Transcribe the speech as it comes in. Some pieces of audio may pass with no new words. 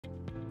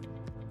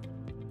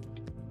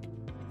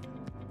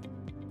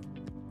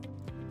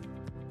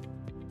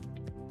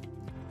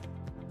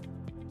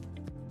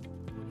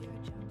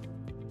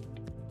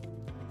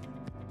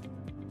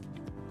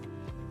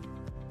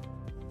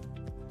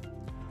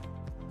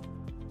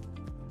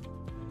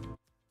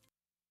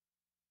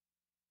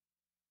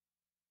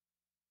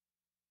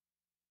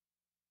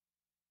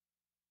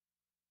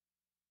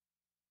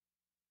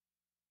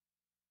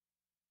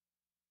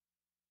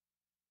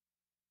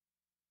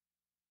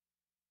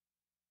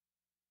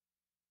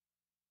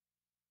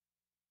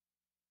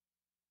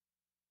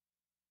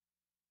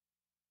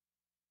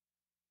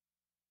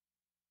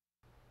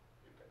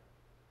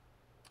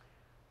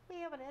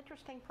have an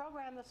interesting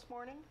program this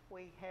morning.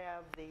 We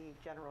have the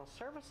General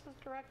Services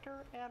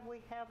Director and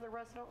we have the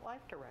Resident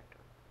Life Director.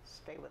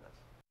 Stay with us.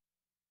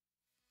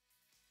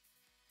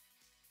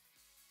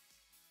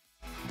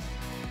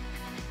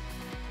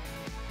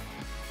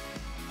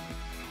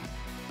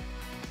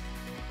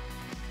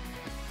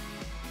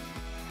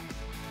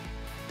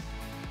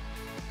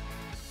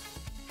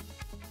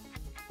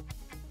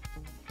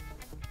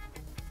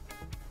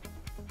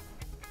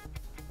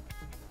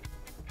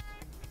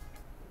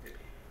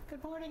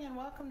 Good morning and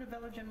welcome to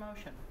Village in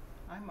Motion.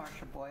 I'm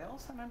Marcia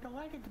Boyles and I'm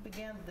delighted to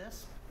begin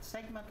this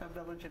segment of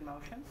Village in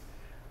Motion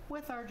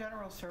with our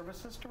General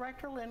Services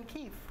Director, Lynn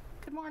Keefe.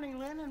 Good morning,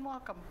 Lynn, and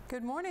welcome.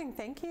 Good morning,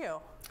 thank you.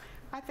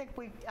 I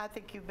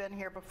think you've been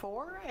here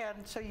before, and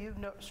so you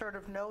sort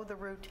of know the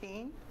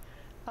routine.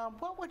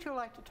 What would you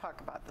like to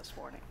talk about this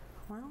morning?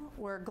 Well,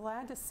 we're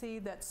glad to see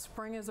that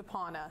spring is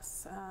upon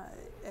us.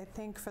 I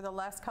think for the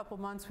last couple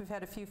months we've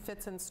had a few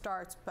fits and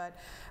starts, but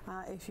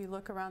if you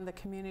look around the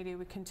community,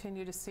 we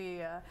continue to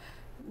see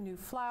new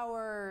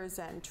flowers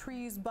and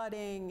trees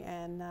budding,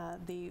 and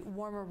the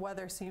warmer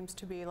weather seems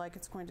to be like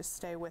it's going to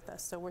stay with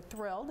us. So we're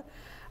thrilled.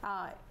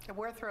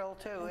 We're thrilled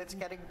too. It's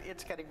getting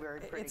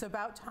very pretty. It's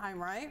about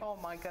time, right? Oh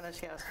my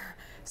goodness, yes.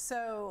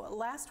 So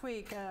last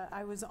week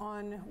I was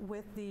on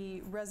with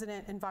the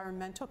Resident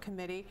Environmental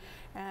Committee,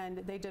 and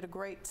they did a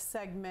great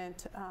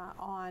segment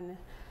on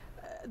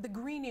the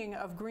greening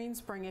of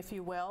Greenspring, if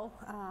you will,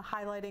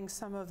 highlighting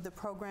some of the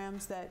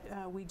programs that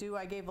we do.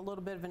 I gave a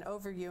little bit of an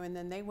overview, and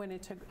then they went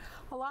into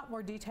a lot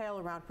more detail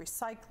around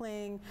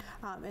recycling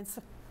and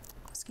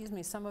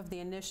some of the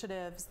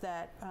initiatives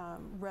that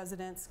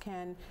residents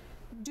can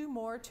do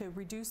more to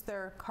reduce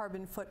their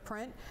carbon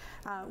footprint.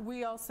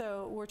 We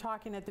also were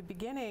talking at the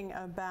beginning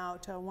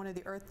about one of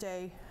the Earth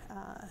Day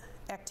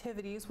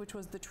activities, which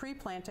was the tree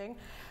planting.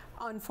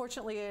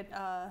 Unfortunately,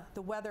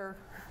 the weather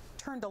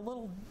turned a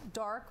little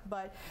dark,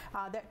 but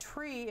that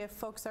tree, if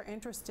folks are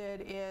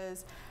interested,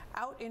 is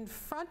out in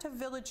front of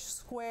Village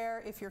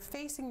Square. If you're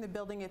facing the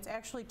building, it's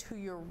actually to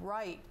your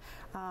right,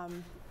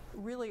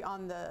 really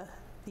on the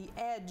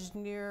edge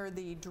near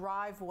the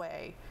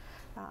driveway.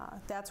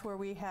 That's where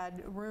we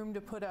had room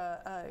to put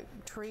a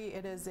tree.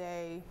 It is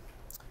a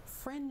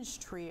fringe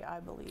tree, I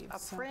believe.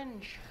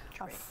 Fringe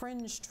tree? A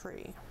fringe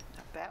tree.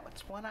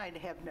 That's one I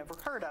have never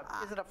heard of.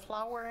 Is it a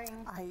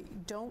flowering? I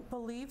don't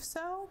believe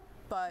so,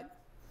 but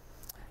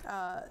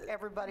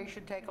everybody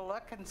should take a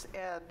look and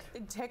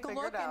take a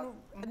look,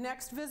 and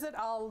next visit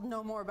I'll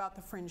know more about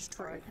the fringe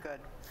tree. All right, good.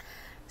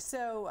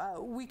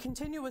 So we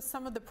continue with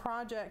some of the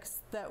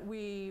projects that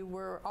we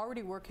were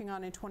already working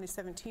on in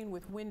 2017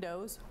 with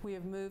windows. We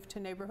have moved to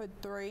Neighborhood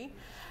 3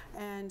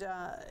 and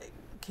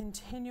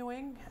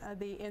continuing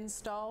the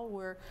install.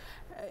 We're,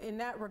 in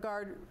that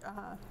regard,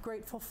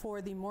 grateful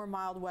for the more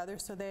mild weather,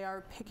 so they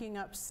are picking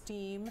up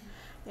steam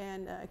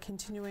and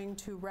continuing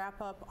to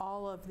wrap up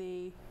all of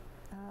the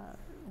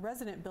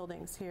resident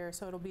buildings here.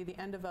 So it'll be the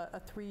end of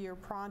a 3-year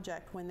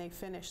project when they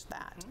finish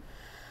that.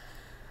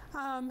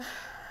 Mm-hmm.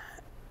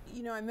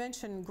 You know, I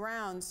mentioned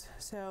grounds,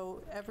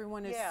 so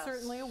everyone is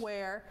certainly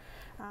aware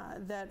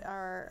that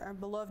our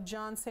beloved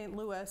John St.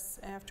 Louis,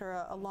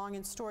 after a long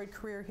and storied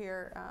career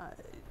here,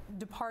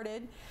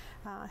 departed,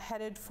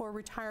 headed for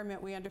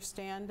retirement, we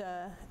understand,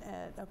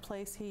 at a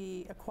place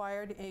he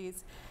acquired.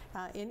 He's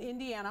in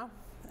Indiana.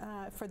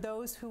 For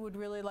those who would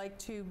really like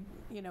to,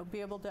 you know,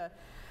 be able to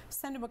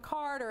send him a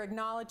card or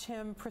acknowledge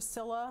him,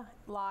 Priscilla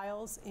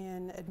Lyles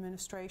in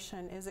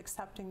administration is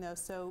accepting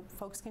those, so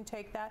folks can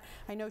take that.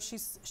 I know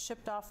she's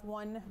shipped off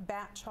one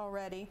batch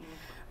already,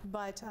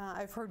 but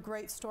I've heard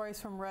great stories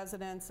from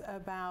residents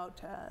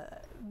about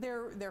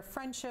their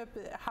friendship,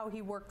 how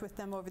he worked with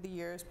them over the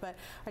years. But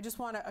I just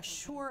want to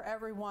assure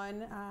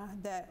everyone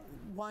that,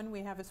 one,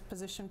 we have his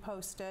position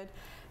posted,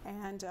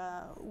 and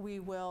we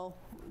will,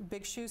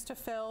 big shoes to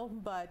fill,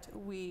 but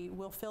we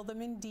will fill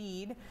them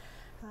indeed.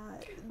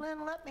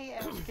 Lynn, let me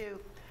ask you,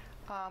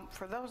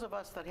 for those of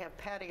us that have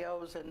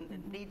patios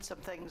and need some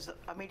things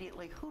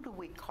immediately, who do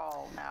we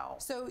call now?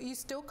 So you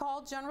still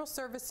call General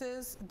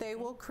Services. They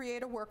will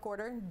create a work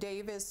order.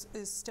 Dave is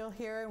still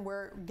here, and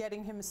we're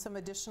getting him some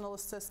additional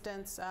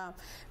assistance.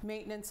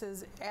 Maintenance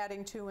is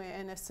adding to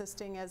and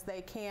assisting as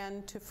they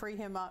can to free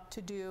him up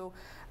to do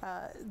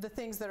the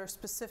things that are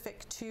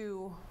specific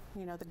to,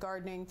 you know, the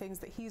gardening, things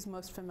that he's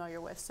most familiar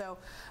with. So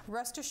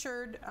rest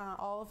assured,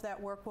 all of that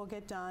work will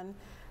get done.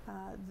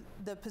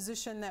 The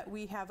position that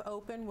we have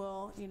open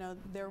will, you know,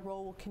 their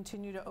role will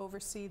continue to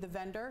oversee the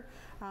vendor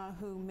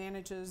who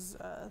manages,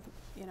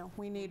 you know,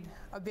 we need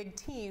a big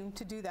team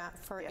to do that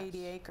for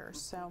 80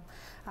 acres. So,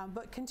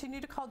 but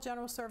continue to call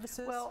General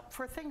Services. Well,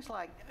 for things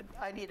like,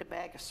 I need a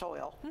bag of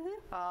soil,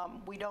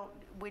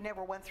 we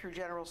never went through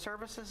General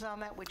Services on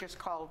that. We just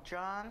called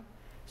John.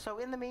 So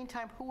in the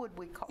meantime, who would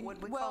we call?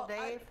 Would we call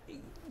Dave?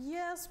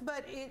 Yes,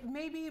 but it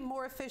may be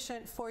more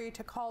efficient for you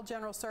to call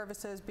General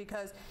Services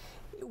because,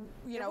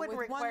 you know,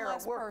 with one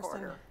less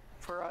person.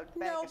 For a bag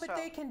no, of but soap.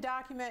 they can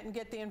document and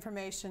get the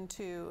information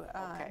to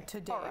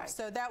Dave. Right.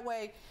 So that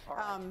way,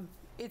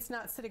 it's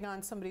not sitting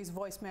on somebody's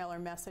voicemail or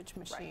message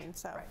machine. Right,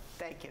 So, right.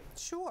 Thank you.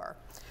 Sure.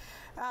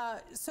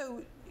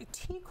 So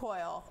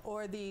T-Coil,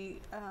 or the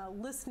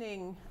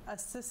listening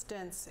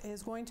assistance,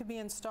 is going to be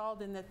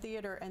installed in the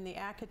theater and the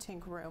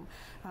Akatink room.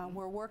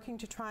 We're working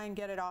to try and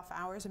get it off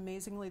hours.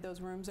 Amazingly, those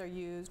rooms are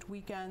used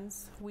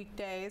weekends,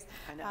 weekdays.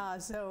 I know.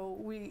 So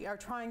we are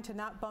trying to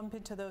not bump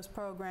into those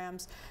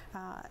programs,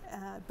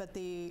 but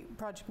the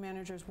project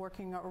manager is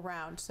working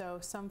around. So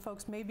some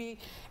folks may be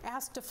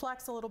asked to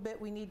flex a little bit.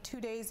 We need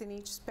 2 days in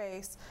each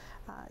space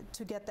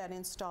to get that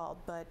installed.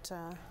 But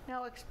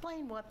Now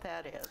explain what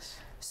that is.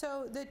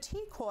 so the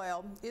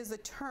T-coil is a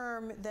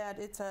term that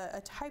it's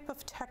a type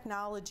of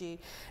technology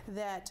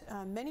that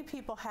many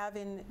people have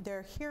in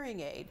their hearing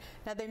aid.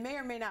 Now they may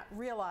or may not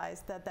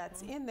realize that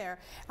that's in there,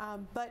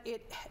 but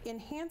it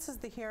enhances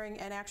the hearing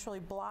and actually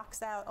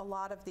blocks out a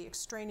lot of the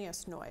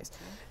extraneous noise.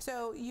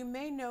 So you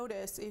may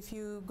notice if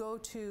you go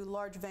to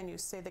large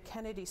venues, say the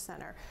Kennedy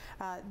Center,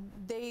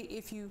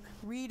 if you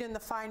read in the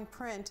fine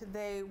print,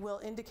 they will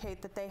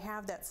indicate that they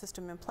have that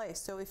system in place.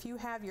 So if you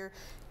have your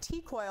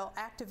T-coil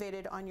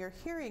activated on your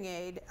hearing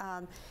aid,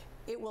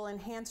 it will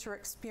enhance your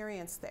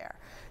experience there.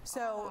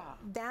 So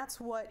that's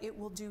what it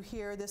will do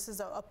here. This is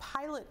a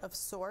pilot of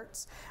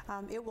sorts.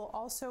 It will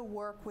also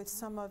work with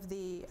some of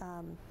the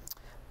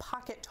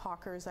pocket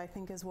talkers, I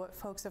think is what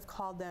folks have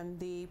called them,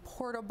 the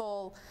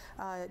portable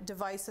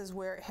devices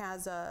where it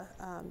has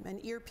an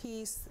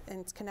earpiece and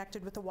it's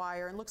connected with a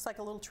wire and looks like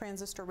a little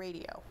transistor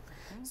radio.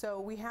 So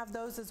we have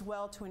those as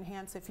well to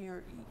enhance if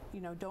you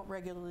don't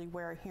regularly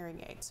wear a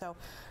hearing aid. So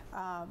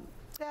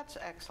That's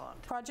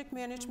excellent. project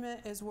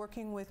management is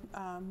working with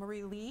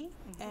Marie Lee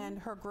and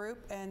her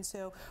group, and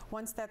so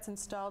once that's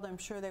installed, I'm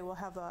sure they will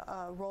have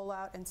a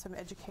rollout and some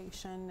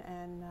education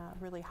and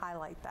really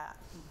highlight that.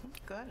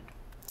 Good.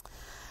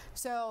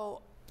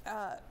 So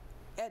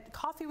at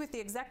Coffee with the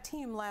Exec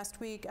Team last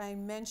week, I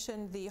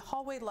mentioned the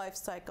hallway life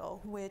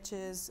cycle, which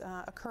is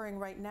occurring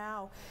right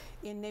now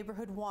in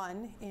Neighborhood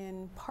 1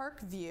 in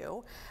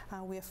Parkview.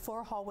 We have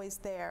 4 hallways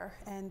there,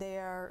 and they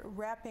are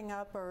wrapping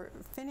up or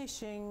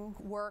finishing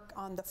work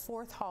on the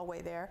 4th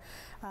hallway there.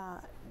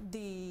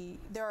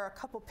 There are a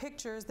couple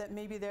pictures that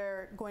maybe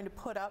they're going to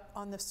put up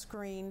on the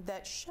screen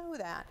that show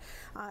that.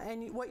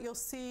 And what you'll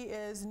see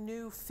is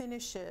new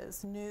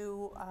finishes,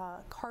 new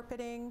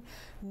carpeting,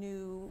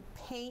 new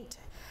paint.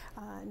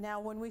 Now,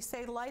 when we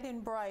say light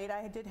and bright,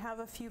 I did have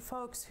a few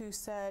folks who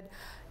said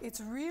it's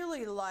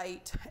really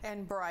light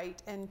and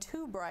bright and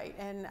too bright.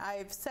 And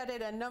I've said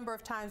it a number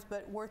of times,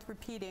 but worth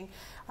repeating.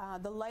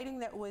 The lighting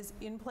that was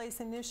in place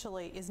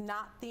initially is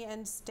not the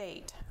end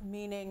state,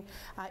 meaning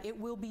it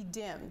will be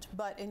dimmed.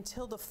 But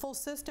until the full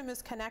system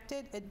is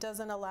connected, it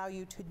doesn't allow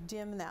you to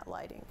dim that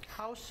lighting.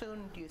 How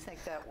soon do you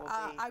think that will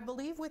be? I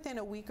believe within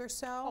a week or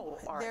so.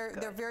 Oh, all right,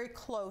 they're very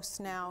close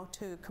now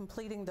to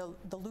completing the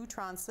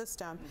Lutron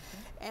system.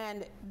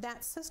 And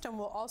that system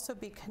will also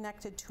be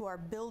connected to our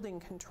building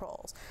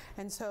controls.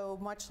 And so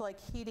much like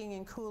heating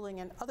and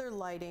cooling and other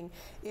lighting,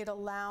 it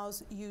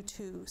allows you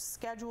to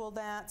schedule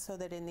that so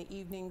that in the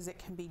evenings it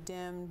can be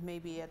dimmed.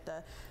 Maybe at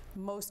the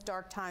most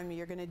dark time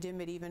you're going to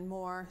dim it even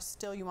more.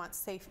 Still, you want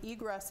safe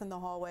egress in the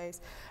hallways,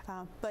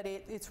 but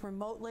it's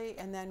remotely,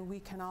 and then we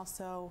can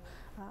also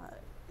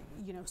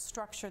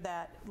structure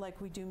that like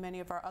we do many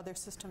of our other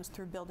systems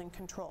through building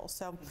controls.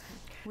 So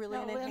really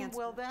Now, an Lynn, enhancement.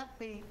 will that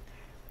be,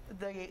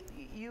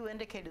 you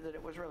indicated that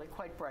it was really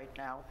quite bright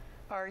now.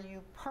 Are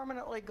you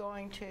permanently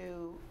going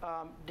to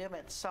dim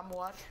it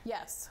somewhat?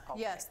 Yes, Okay.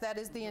 yes, that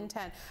is the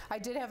intent. I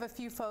did have a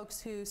few folks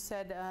who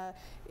said that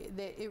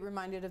it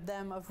reminded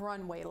them of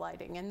runway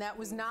lighting, and that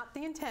was not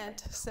the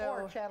intent. So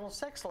Or Channel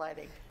 6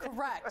 lighting?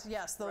 correct,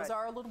 yes, those Right.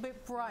 are a little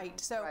bit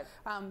bright. So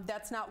Right.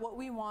 that's not what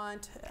we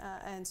want,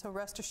 and so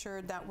rest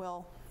assured that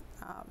will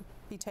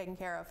be taken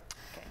care of.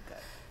 Okay, good.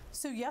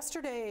 So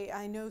yesterday,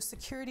 I know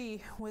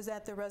security was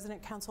at the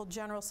Resident Council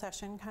General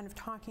Session, kind of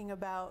talking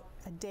about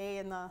a day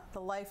in the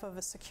life of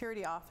a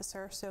security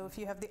officer. So if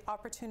you have the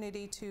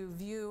opportunity to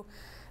view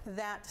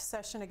that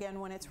session again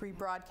when it's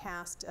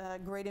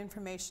rebroadcast, great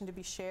information to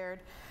be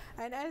shared.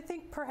 And I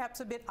think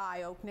perhaps a bit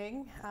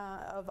eye-opening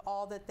of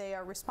all that they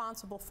are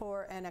responsible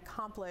for and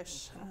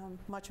accomplish,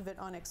 much of it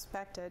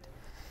unexpected.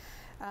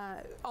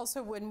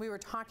 Also, when we were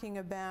talking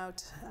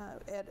about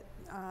at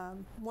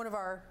one of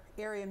our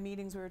area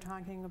meetings, we were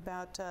talking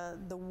about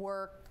the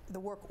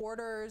work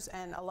orders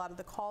and a lot of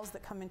the calls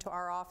that come into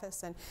our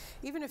office, and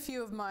even a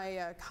few of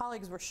my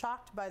colleagues were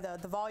shocked by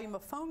the volume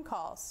of phone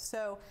calls.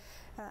 So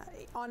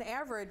on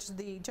average,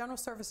 the general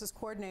services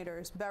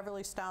coordinators,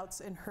 Beverly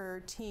Stouts and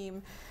her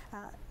team,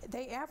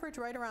 they average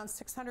right around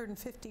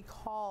 650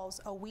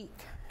 calls a week.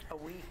 A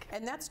week.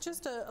 And that's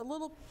just a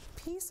little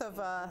piece of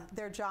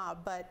their job,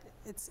 but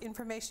it's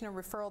information and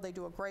referral. They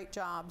do a great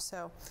job,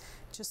 so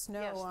just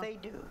know. Yes, they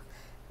do.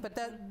 But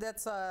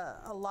that's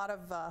a lot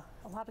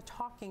of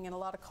talking and a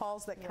lot of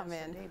calls that come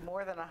in. Indeed.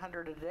 More than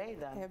 100 a day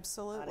then.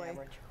 Absolutely. On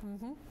average.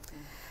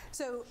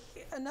 So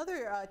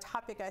another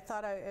topic I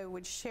thought I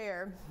would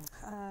share,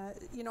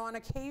 on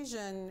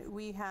occasion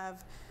we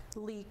have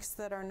leaks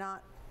that are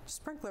not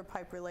sprinkler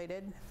pipe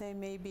related. They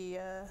may be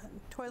a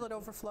toilet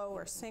overflow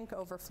or sink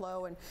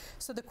overflow. And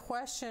so the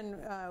question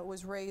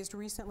was raised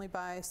recently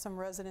by some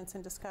residents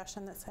in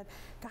discussion that said,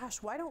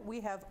 gosh, why don't we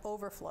have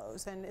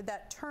overflows? And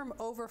that term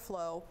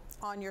overflow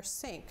on your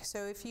sink.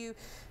 So if you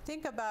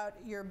think about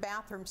your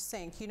bathroom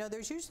sink, you know,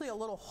 there's usually a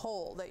little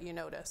hole that you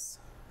notice.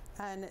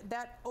 And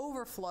that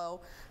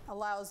overflow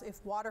allows,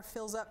 if water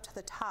fills up to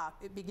the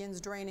top, it begins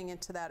draining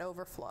into that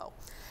overflow.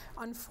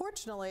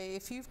 Unfortunately,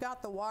 if you've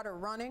got the water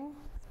running,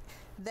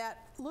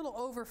 that little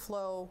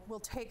overflow will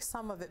take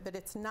some of it, but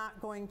it's not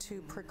going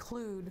to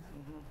preclude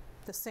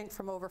the sink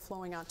from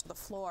overflowing onto the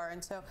floor.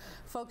 And so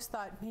folks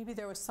thought maybe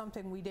there was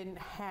something we didn't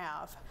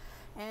have.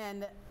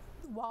 And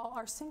while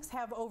our sinks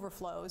have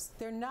overflows,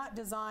 they're not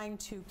designed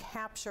to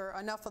capture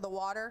enough of the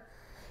water.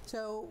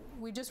 So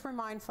we just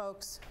remind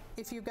folks,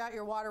 if you've got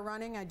your water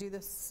running, I do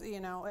this, you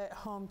know, at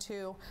home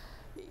too,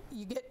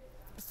 you get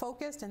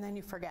focused and then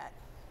you forget.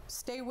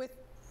 Stay with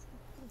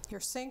your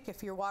sink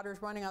if your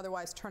water's running,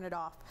 otherwise turn it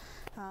off.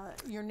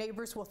 Your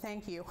neighbors will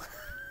thank you.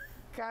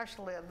 Gosh,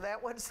 Lynn,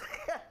 that was,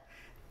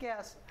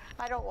 yes,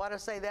 I don't want to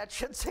say that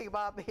should seem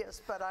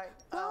obvious, but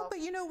well, but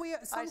you know,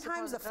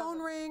 sometimes the phone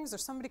rings or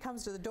somebody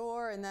comes to the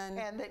door and then...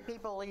 And that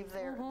people leave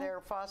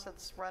their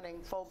faucets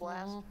running full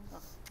blast.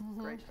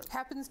 Gracious.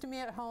 Happens to me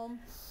at home.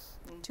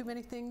 Too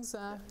many things,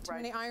 too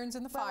many irons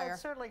in the fire. Well,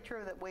 it's certainly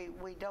true that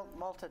we don't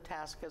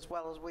multitask as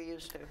well as we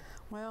used to.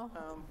 Well,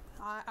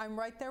 I'm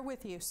right there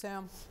with you,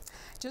 so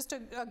just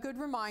a good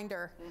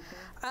reminder.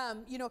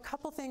 You know, a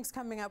couple things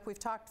coming up. We've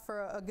talked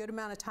for a good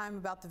amount of time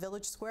about the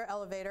Village Square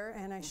elevator,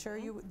 and I assure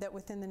you that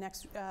within the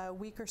next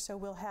week or so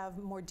we'll have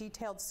more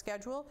detailed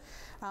schedule.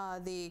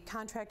 The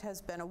contract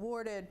has been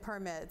awarded,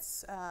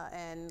 permits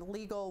and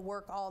legal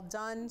work all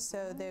done,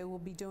 so they will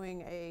be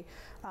doing a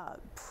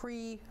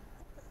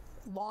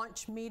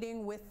pre-launch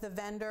meeting with the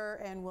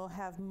vendor, and we'll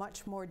have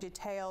much more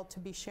detail to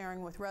be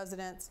sharing with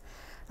residents.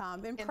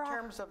 In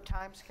terms of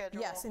time schedule?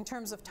 Yes, in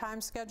terms of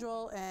time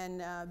schedule,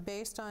 and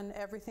based on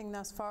everything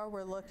thus far,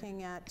 we're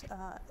looking at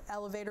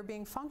elevator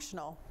being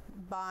functional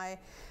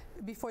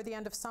before the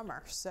end of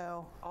summer.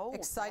 So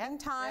exciting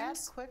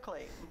times. That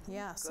quickly.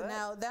 Yes. Good.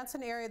 Now that's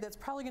an area that's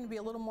probably going to be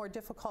a little more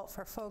difficult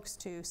for folks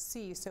to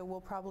see, so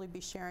we'll probably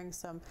be sharing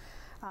some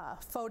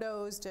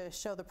photos to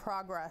show the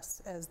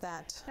progress as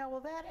that. Now, will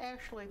that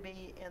actually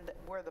be in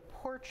where the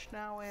porch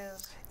now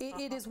is?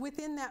 It is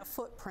within that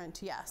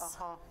footprint, yes.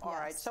 All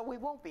right, so we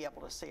won't be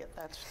able to see it.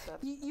 That's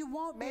you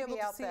won't be able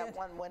to see it. Maybe out that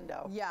one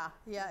window. Yeah,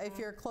 if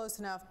you're close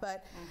enough,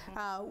 but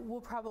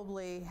we'll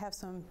probably have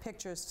some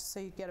pictures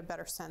so you get a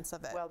better sense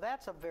of it. Well,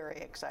 that's a very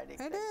exciting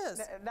thing. It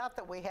is. Not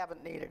that we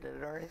haven't needed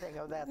it or anything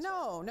of that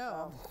sort.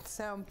 No.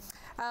 So,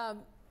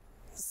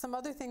 some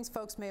other things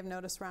folks may have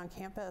noticed around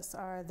campus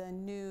are the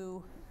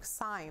new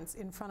signs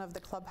in front of the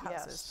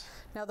clubhouses. Yes.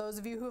 Now, those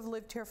of you who have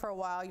lived here for a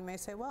while, you may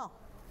say, well,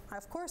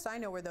 of course I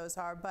know where those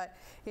are, but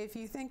if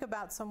you think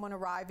about someone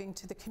arriving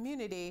to the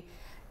community,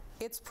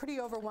 it's pretty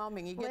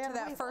overwhelming. You get to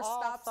that first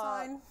stop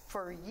sign.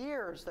 For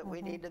years that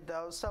we needed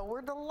those, so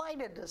we're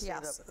delighted to see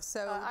them.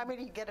 So I mean,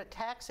 you get a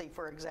taxi,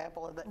 for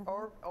example, and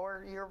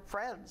or your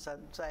friends,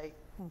 and say.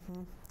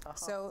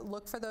 So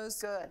look for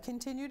those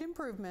continued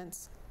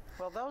improvements.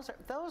 Well,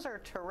 those are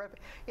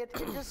terrific. It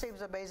just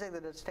seems amazing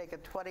that it's taken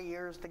 20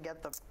 years to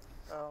get them.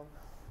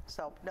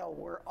 So no,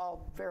 we're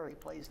all very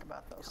pleased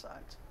about those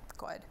signs.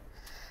 Good.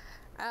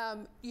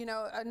 You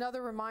know,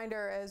 another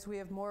reminder, as we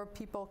have more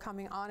people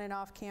coming on and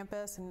off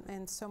campus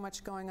and so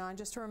much going on,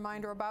 just a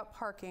reminder about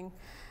parking.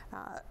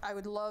 I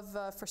would love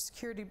for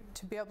security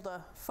to be able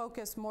to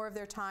focus more of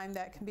their time.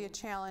 That can be a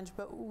challenge,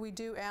 but we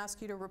do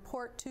ask you to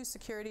report to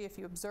security if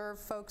you observe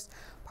folks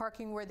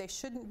parking where they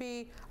shouldn't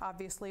be.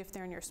 Obviously, if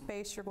they're in your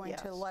space, you're going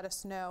to let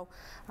us know.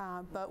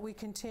 But we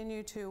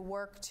continue to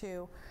work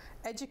to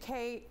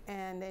educate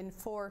and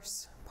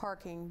enforce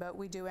parking, but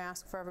we do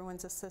ask for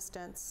everyone's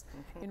assistance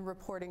in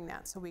reporting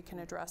that so we can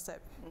address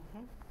it.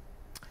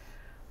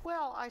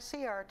 Well, I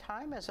see our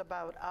time is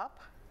about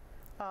up.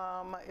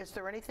 Is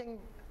there anything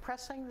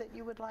pressing that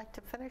you would like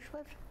to finish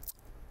with?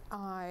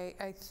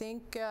 I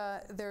think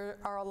there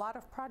are a lot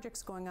of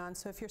projects going on,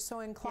 so if you're so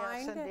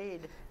inclined, yes,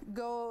 indeed,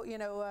 go,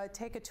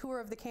 take a tour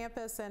of the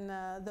campus, and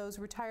those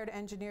retired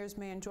engineers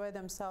may enjoy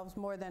themselves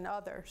more than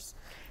others.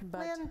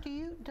 But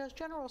Lynn, does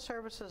General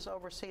Services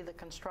oversee the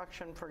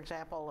construction, for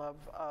example,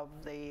 of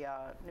the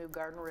new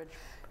Garden Ridge?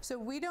 So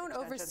we don't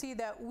oversee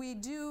that. We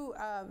do,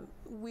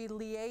 we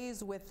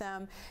liaise with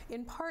them,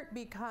 in part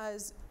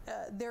because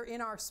they're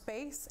in our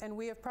space and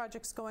we have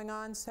projects going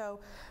on, so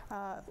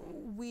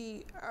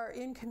we are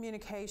in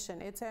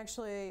communication. It's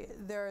actually,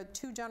 there are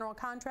two general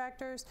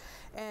contractors,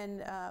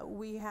 and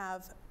we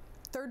have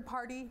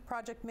third-party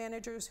project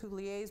managers who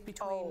liaise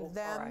between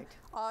them,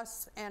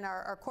 us, and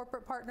our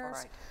corporate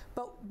partners.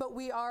 But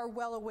we are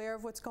well aware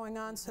of what's going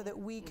on so that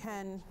we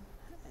can,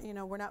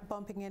 we're not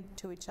bumping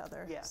into each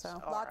other. Yes.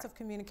 So lots of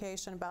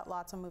communication about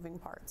lots of moving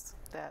parts.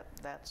 That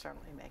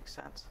certainly makes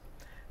sense.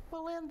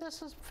 Well, Lynn,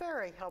 this is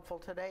very helpful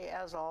today,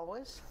 as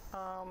always.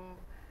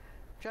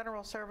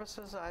 general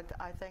services,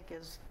 I think,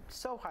 is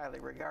so highly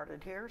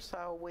regarded here.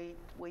 So we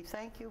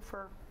thank you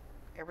for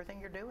everything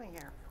you're doing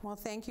here. Well,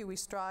 thank you. We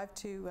strive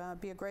to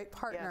be a great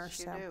partner. Yes,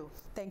 you do.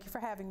 Thank you for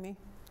having me.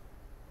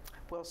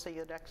 We'll see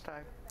you next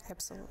time.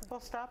 Absolutely.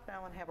 We'll stop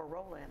now and have a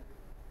roll-in.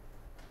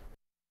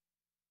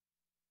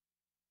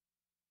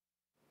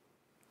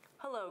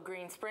 Hello,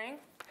 Greenspring.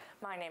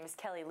 My name is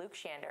Kelly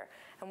Lukshander,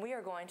 and we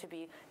are going to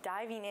be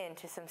diving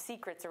into some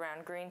secrets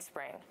around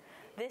Greenspring.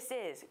 This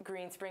is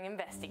Greenspring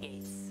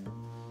Investigates.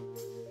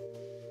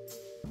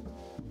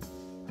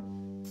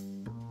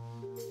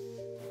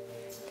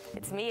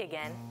 It's me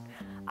again.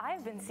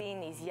 I've been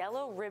seeing these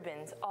yellow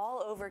ribbons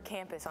all over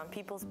campus on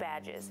people's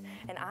badges,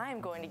 and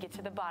I'm going to get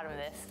to the bottom of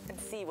this and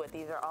see what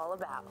these are all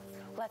about.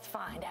 Let's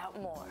find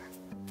out more.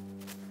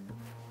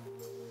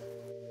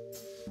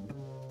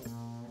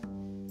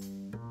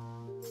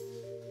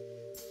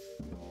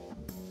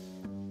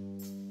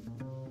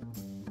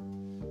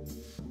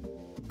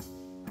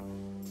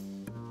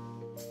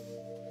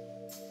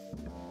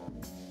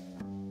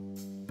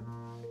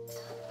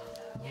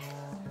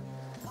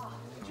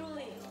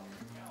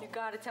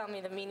 Got to tell me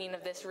the meaning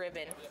of this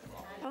ribbon.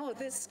 Oh,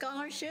 this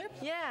scholarship?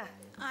 Yeah.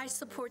 I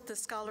support the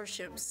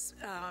scholarships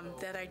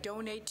that I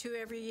donate to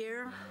every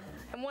year.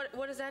 And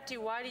what does that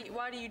do? Why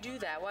do you do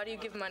that? Why do you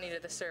give money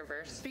to the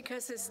servers?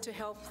 Because it's to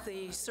help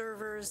the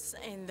servers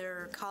in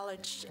their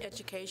college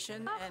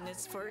education, and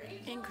it's for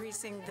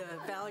increasing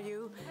the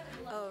value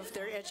of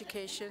their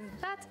education.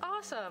 That's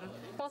awesome.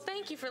 Well,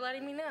 thank you for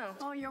letting me know.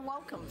 Oh, you're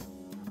welcome.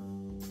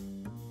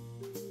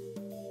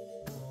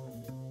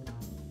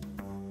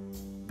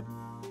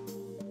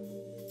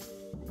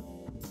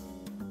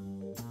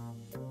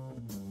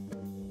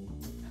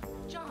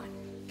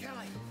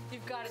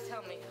 Got to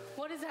tell me,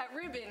 what is that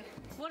ribbon?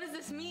 What does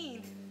this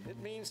mean? It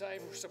means I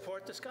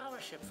support the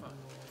scholarship fund.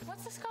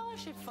 What's the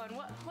scholarship fund?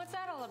 What's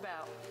that all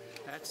about?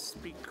 That's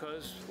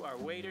because our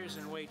waiters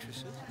and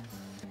waitresses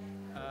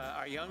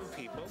are young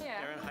people.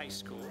 Yeah. They're in high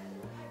school,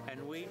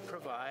 and we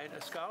provide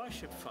a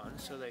scholarship fund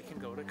so they can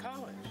go to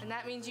college. And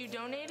that means you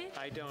donated?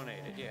 I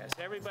donated, yes.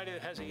 Everybody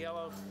that has a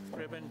yellow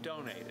ribbon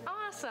donated.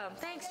 Awesome.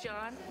 Thanks,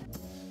 John.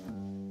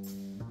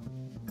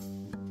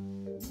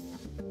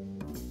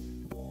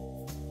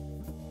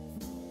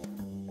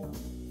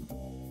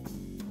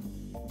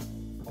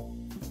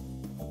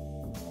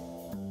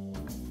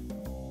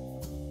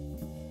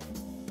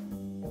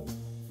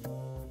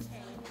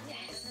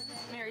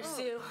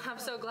 I'm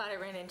so glad I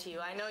ran into you.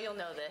 I know you'll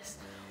know this.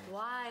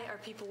 Why are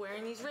people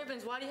wearing these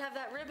ribbons? Why do you have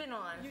that ribbon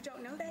on? You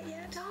don't know that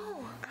yet? No.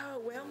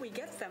 Oh, well, we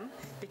get them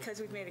because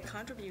we've made a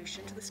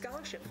contribution to the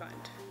scholarship fund.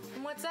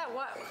 And what's that?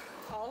 What?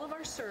 All of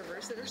our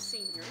servers that are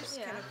seniors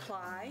Yeah. can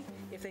apply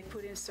if they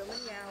put in so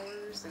many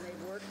hours and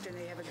they've worked and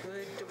they have a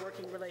good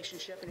working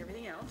relationship and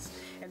everything else,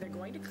 and they're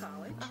going to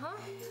college. Uh-huh.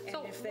 And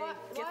So if they why-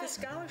 get why- the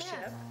scholarship,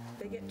 yeah.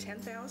 they get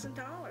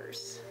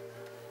 $10,000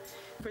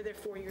 for their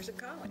 4 years of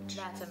college.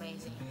 That's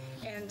amazing.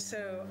 And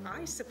so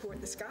I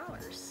support the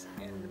scholars.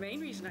 And the main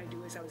reason I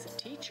do is I was a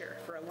teacher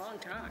for a long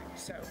time.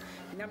 So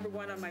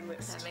 #1 on my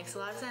list. That makes a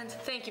lot of sense.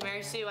 Thank you,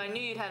 Mary Sue. I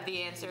knew you'd have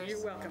the answers.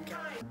 You're welcome,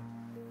 Kelly.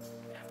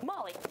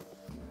 Molly,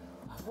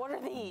 what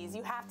are these?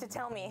 You have to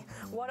tell me.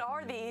 What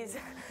are these?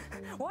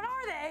 What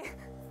are they?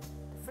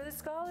 For the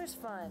Scholars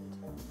Fund.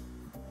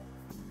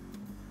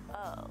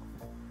 Oh.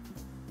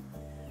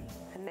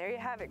 And there you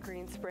have it,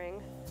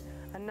 Greenspring.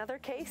 Another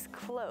case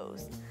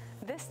closed.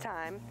 This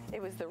time, it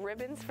was the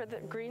ribbons for the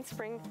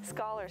Greenspring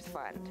Scholars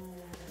Fund.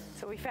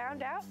 So we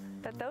found out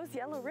that those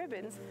yellow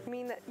ribbons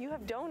mean that you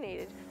have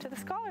donated to the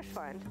Scholars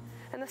Fund.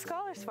 And the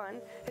Scholars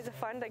Fund is a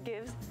fund that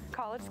gives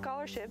college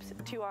scholarships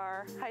to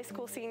our high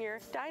school senior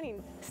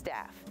dining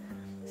staff.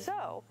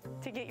 So,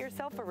 to get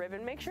yourself a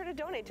ribbon, make sure to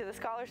donate to the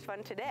Scholars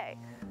Fund today.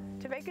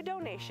 To make a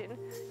donation,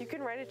 you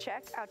can write a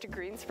check out to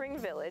Greenspring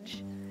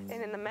Village,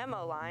 and in the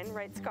memo line,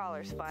 write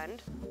Scholars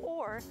Fund,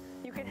 or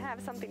you can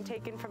have something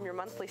taken from your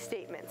monthly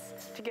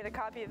statements. To get a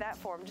copy of that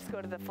form, just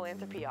go to the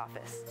philanthropy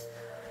office.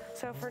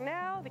 So for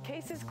now, the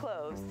case is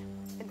closed.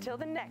 Until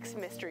the next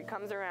mystery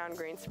comes around,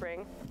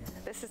 Greenspring,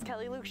 this is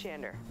Kelly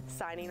Lukshander,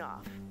 signing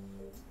off.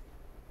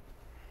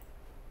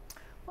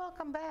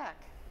 Welcome back.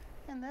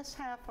 In this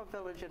half of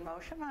Village in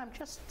Motion, I'm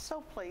just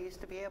so pleased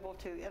to be able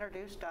to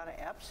introduce Donna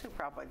Epps, who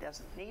probably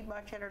doesn't need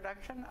much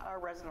introduction, our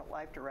resident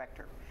life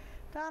director.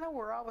 Donna,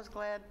 we're always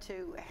glad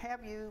to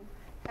have you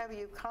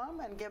come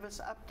and give us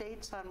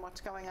updates on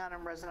what's going on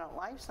in resident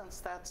life, since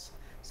that's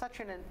such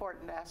an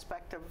important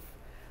aspect of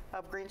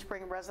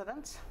Greenspring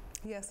residents.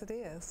 Yes, it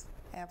is.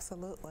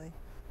 Absolutely.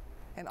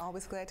 And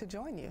always glad to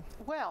join you.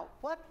 Well,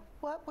 what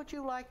would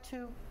you like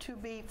to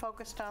be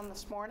focused on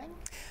this morning?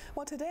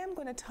 Well, today I'm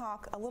going to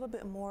talk a little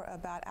bit more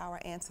about our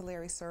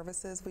ancillary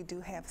services. We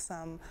do have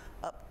some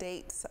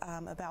updates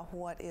about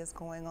what is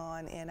going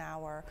on in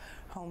our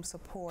home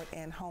support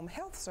and home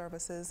health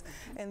services.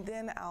 And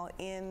then I'll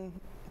end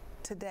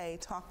today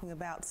talking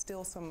about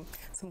still some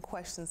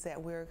questions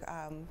that we're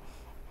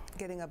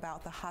getting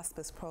about the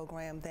hospice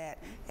program that,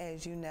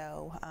 as you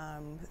know,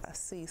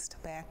 ceased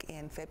back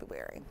in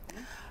February.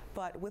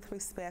 But with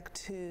respect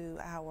to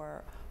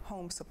our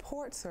home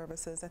support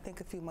services, I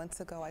think a few months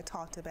ago I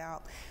talked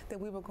about that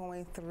we were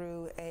going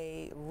through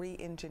a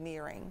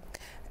re-engineering,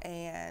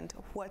 and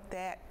what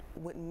that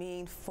would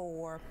mean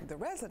for the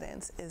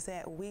residents is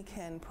that we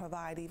can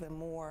provide even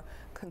more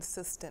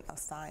consistent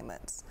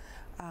assignments.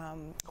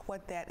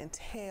 What that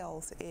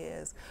entails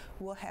is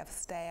we'll have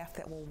staff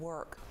that will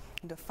work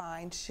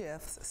defined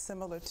shifts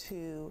similar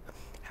to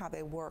how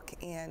they work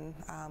in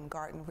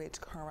Garden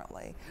Ridge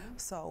currently.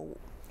 So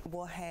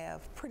we'll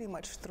have pretty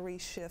much 3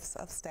 shifts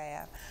of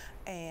staff,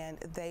 and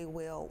they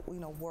will,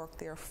 work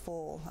their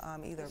full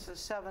either. This is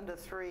 7 to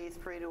 3,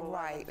 3 to 11.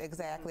 Right,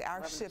 exactly.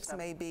 Our shifts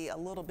may be a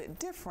little bit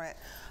different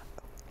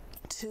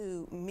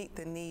to meet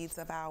the needs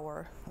of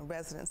our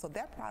residents. So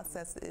that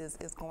process is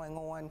going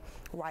on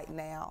right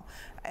now.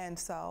 And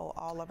so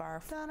all of our...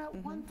 Donna,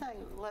 one thing,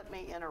 let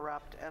me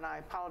interrupt, and I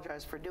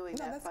apologize for doing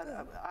that,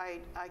 but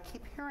I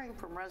keep hearing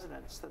from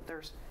residents that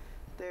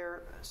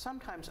they're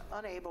sometimes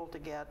unable to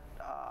get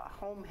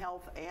home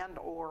health and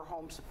or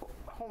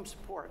home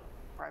support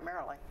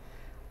primarily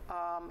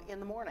in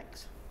the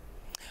mornings.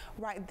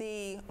 Right,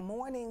 the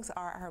mornings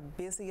are our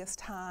busiest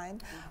time,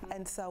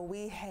 and so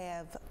we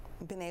have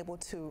been able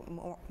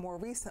to more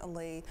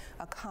recently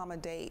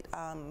accommodate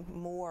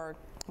more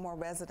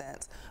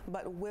residents.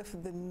 But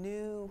with the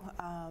new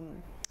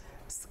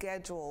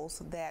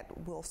schedules that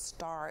will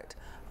start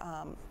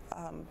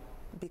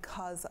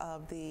because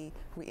of the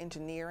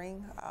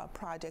re-engineering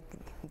project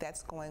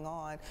that's going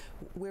on,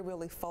 we're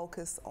really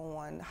focused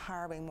on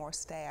hiring more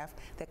staff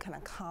that can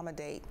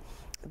accommodate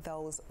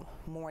those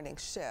morning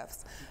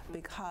shifts,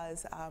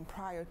 because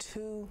prior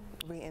to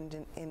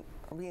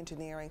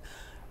re-engineering,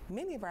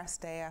 many of our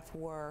staff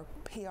were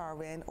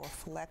PRN or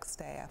flex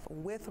staff.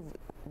 With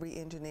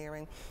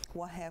re-engineering,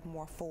 we'll have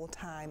more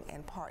full-time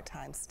and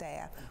part-time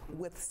staff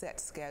with set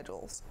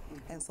schedules,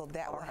 and so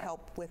that will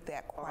help with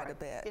that quite a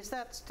bit. Is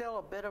that still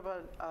a bit of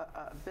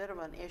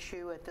an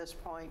issue at this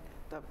point,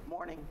 the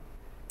morning?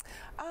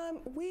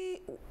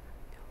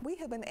 We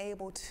have been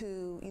able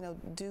to,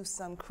 do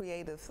some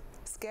creative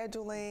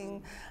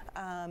scheduling,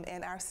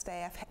 and our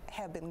staff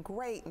have been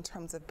great in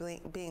terms of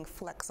being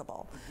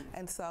flexible,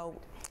 and so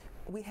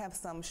we have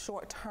some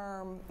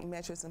short-term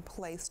measures in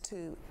place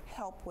to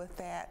help with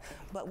that,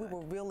 but we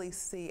will really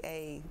see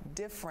a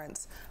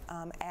difference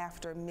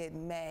after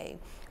mid-May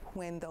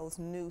when those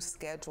new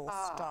schedules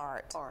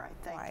start. All right,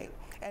 thank you.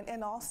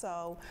 And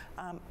also,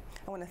 I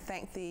want to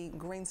thank the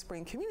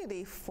Greenspring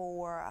community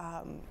for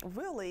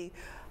really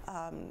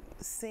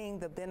seeing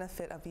the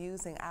benefit of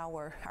using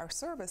our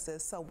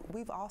services. So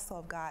we've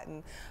also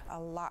gotten a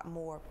lot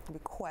more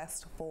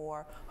requests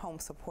for home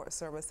support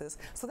services.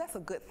 So that's a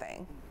good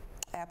thing.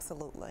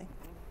 Absolutely.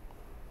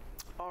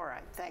 All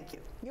right, thank you.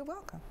 You're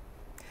welcome.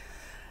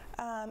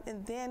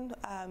 And then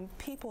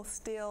people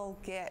still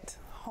get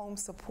home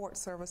support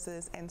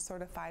services and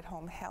certified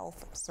home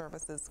health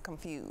services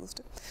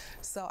confused.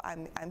 So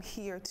I'm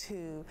here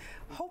to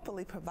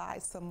hopefully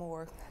provide some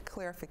more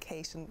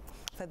clarification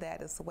for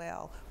that as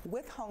well.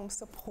 With home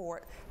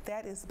support,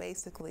 that is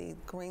basically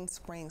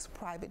Greenspring's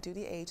private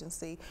duty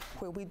agency,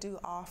 where we do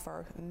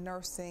offer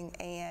nursing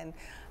and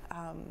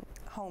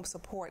home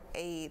support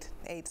aid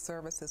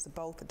services,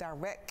 both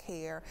direct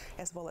care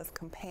as well as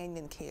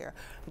companion care.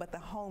 But the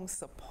home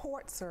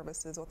support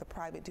services, or the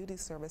private duty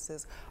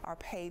services, are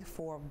paid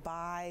for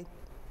by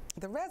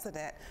the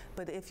resident.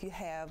 But if you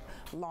have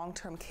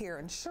long-term care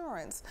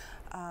insurance,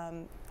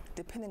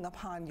 depending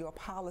upon your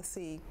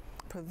policy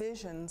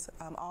provisions,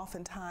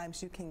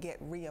 oftentimes you can get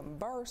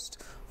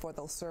reimbursed for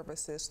those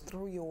services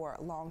through your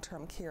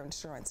long-term care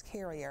insurance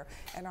carrier,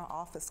 and our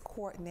office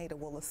coordinator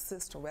will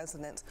assist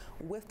residents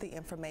with the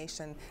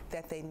information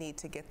that they need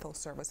to get those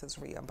services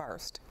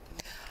reimbursed.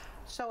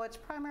 So it's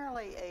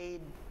primarily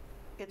AIDS.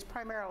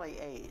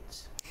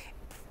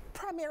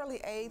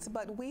 Primarily AIDS,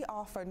 but we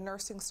offer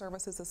nursing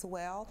services as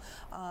well.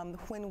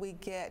 When we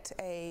get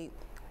a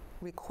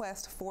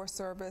request for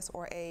service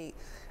or a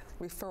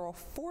referral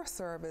for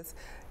service,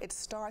 it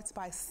starts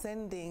by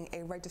sending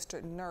a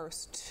registered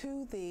nurse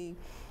to the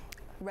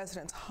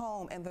resident's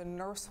home, and the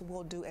nurse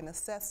will do an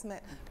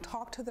assessment,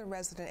 talk to the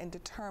resident, and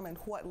determine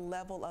what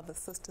level of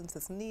assistance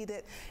is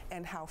needed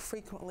and how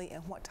frequently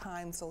and what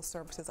times those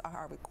services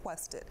are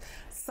requested.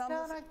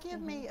 Donna,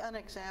 give me an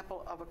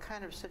example of a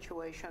kind of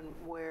situation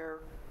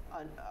where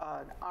an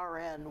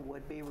RN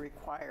would be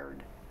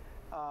required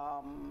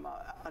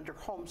under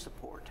home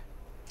support.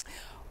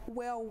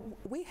 Well,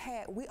 we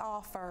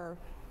offer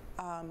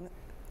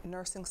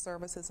nursing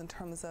services in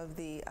terms of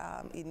the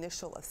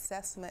initial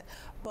assessment,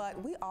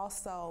 but we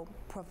also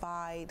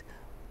provide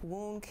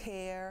wound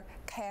care,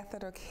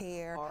 catheter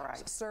care,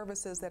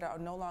 services that are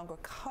no longer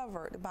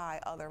covered by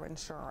other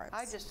insurance.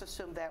 I just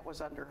assumed that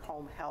was under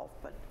home health,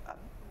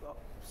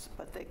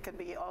 but they could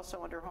be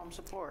also under home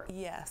support.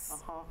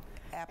 Yes,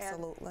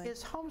 absolutely. And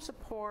is home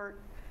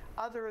support,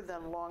 other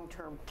than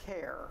long-term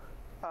care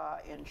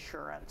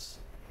insurance,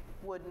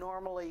 would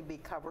normally be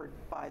covered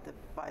by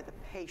the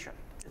patient.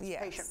 It's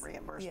Yes. patient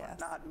reimbursement, Yes.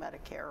 not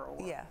Medicare or...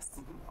 Yes,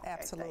 Okay, thank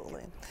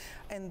absolutely. you.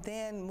 And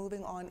then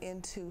moving on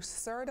into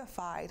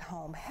certified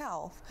home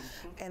health,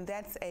 and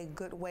that's a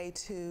good way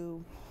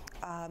to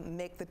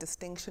make the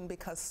distinction,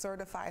 because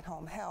certified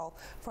home health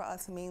for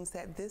us means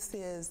that this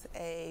is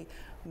a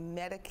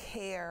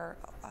Medicare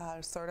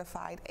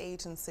certified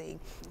agency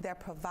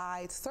that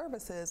provides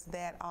services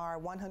that are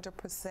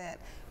 100%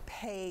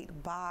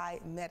 paid by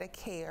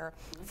Medicare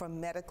for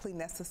medically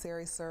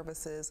necessary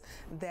services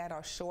that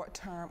are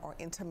short-term or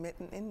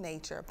intermittent in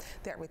nature,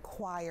 that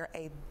require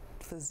a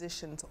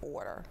physician's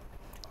order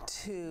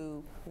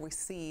to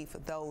receive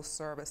those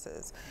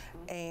services.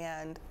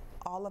 And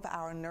all of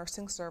our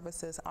nursing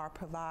services are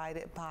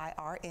provided by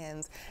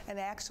RNs. And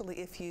actually,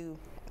 if you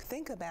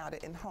think about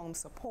it, in home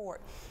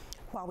support,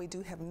 while we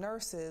do have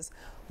nurses,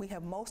 we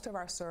have most of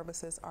our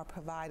services are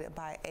provided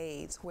by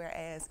aides,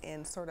 whereas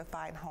in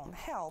certified home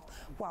health,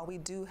 while we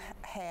do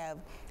have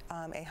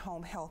a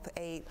home health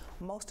aide,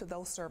 most of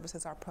those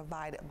services are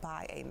provided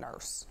by a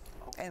nurse.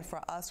 And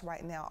for us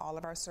right now, all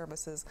of our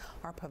services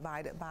are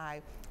provided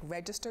by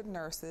registered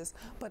nurses,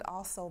 but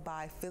also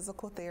by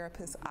physical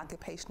therapists,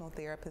 occupational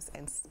therapists,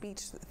 and speech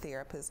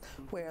therapists,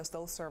 whereas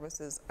those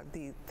services,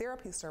 the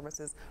therapy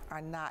services,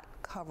 are not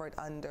covered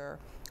under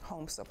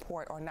home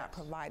support or not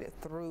provided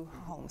through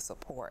home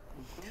support.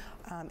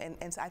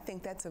 And so I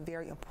think that's a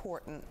very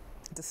important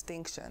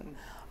distinction.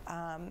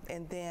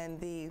 And then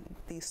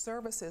the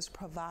services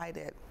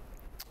provided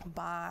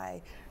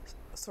by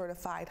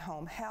certified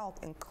home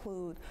health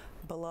include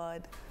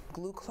blood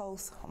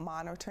glucose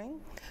monitoring,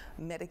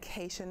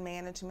 medication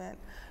management.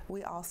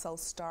 We also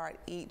start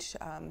each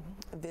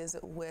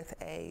visit with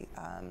a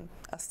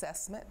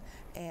assessment,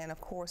 and of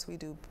course we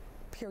do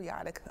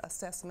periodic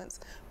assessments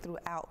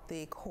throughout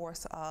the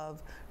course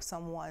of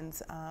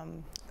someone's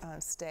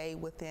stay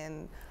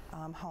within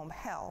home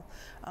health.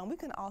 We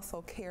can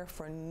also care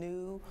for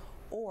new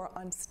or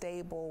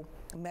unstable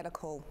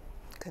medical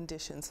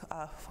conditions.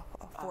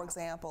 For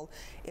example,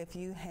 if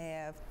you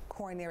have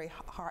coronary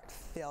heart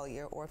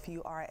failure, or if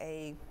you are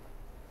a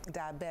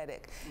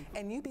diabetic,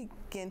 and you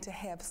begin to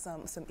have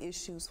some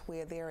issues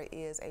where there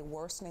is a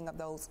worsening of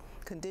those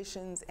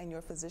conditions and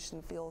your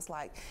physician feels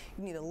like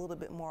you need a little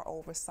bit more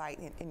oversight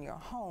in your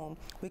home,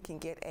 we can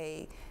get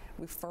a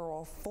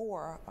referral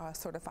for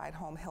certified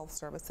home health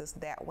services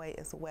that way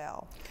as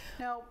well.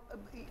 Now,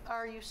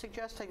 are you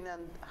suggesting then,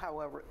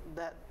 however,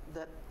 that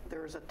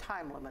there's a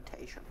time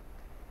limitation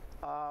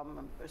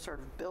sort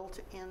of built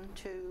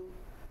into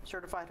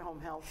certified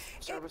home health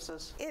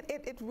services?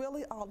 It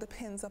really all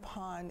depends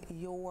upon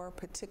your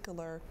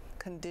particular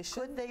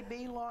condition. Could they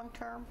be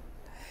long-term?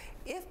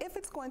 If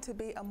it's going to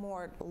be a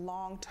more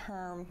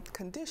long-term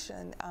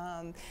condition,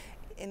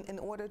 in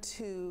order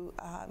to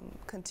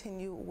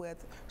continue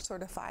with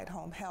certified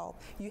home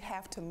health, you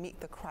have to meet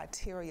the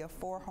criteria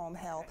for home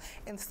health.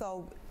 And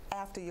so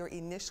after your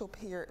initial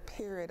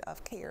period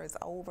of care is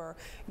over,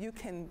 you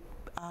can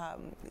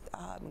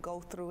go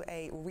through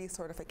a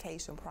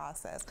recertification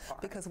process,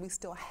 because we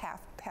still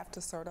have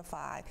to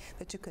certify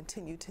that you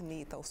continue to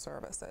need those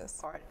services.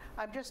 All right.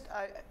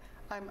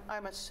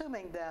 I'm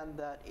assuming then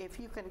that if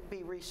you can be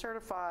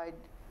recertified,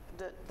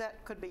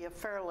 that could be a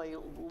fairly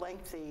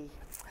lengthy.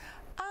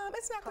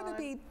 It's not going to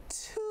be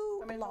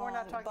too long. We're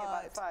not talking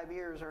about 5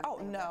 years or anything.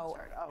 Oh, no.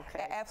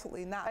 Okay.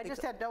 Absolutely not. I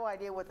just had no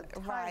idea what the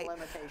time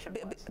limitation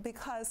was.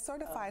 Because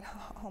certified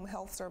home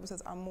health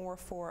services are more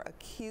for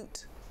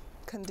acute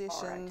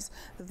conditions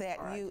that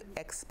you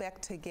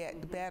expect to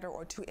get better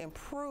or to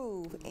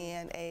improve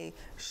in a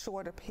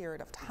shorter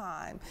period of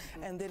time.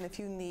 And then if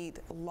you need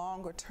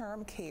longer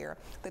term care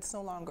that's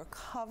no longer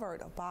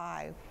covered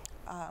by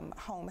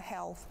home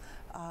health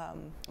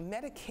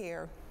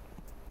Medicare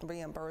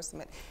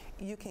reimbursement,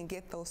 you can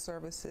get those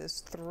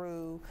services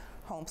through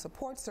home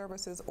support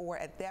services, or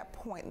at that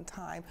point in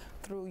time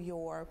through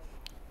your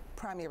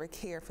primary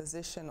care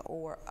physician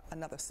or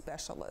another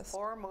specialist.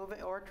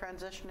 Or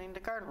transitioning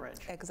to Garden Ridge.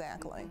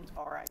 Exactly.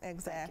 All right.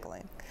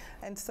 Exactly.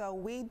 And so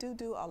we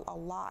do a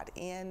lot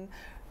in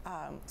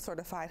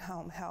certified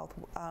home health.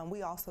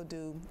 We also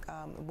do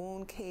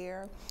wound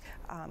care,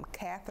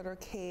 catheter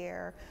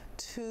care,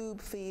 tube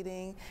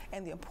feeding,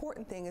 and the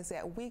important thing is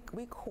that we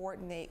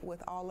coordinate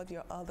with all of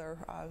your other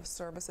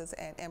services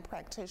and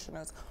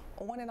practitioners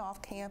on and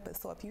off campus.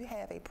 So if you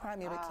have a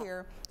primary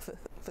care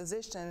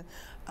physician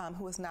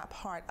who is not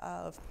part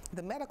of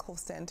the medical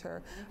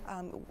center,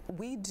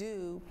 we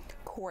do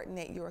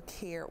coordinate your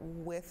care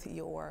with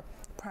your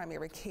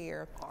primary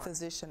care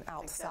physician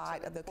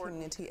outside of the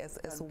community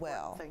as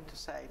well. Thing to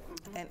say.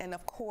 And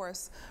of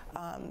course,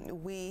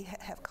 we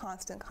have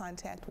constant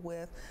contact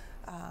with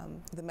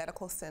the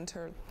medical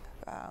center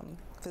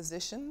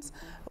physicians.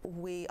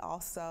 We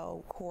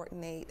also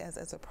coordinate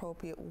as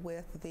appropriate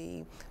with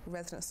the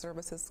resident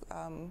services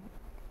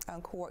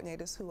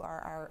coordinators who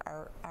are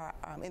our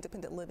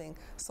independent living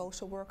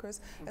social workers,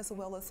 as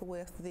well as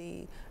with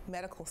the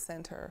medical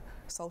center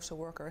social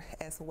worker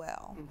as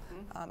well.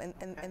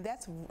 And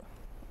that's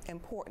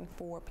important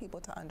for people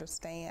to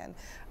understand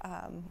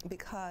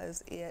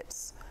because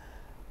it's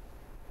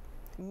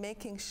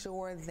making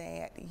sure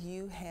that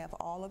you have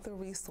all of the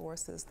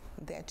resources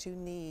that you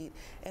need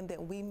and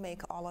that we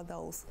make all of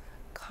those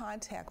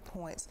contact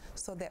points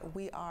so that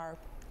we are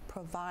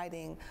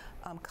providing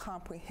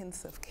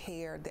comprehensive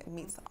care that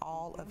meets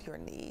all of your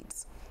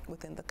needs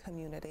within the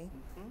community.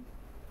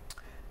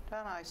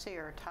 Donna, I see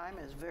our time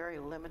is very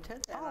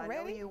limited, and Already?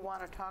 I know you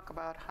want to talk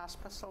about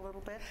hospice a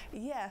little bit.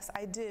 Yes,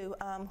 I do.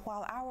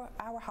 While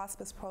our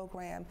hospice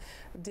program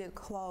did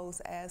close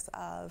as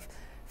of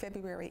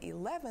February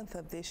 11th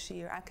of this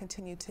year, I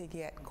continue to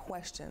get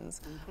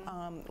questions.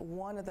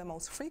 One of the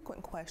most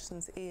frequent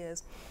questions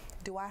is,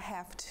 do I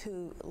have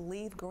to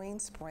leave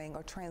Greenspring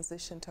or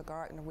transition to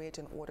Garden Ridge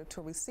in order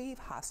to receive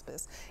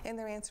hospice? And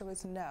their answer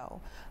is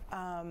no.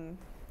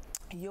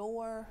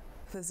 Your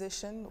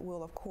physician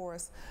will, of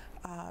course,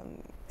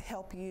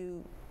 help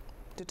you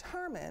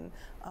determine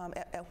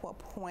at what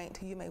point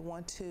you may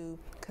want to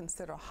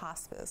consider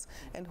hospice,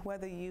 and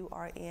whether you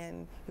are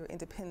in your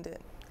independent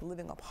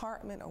living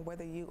apartment or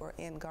whether you are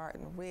in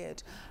Garden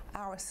Ridge,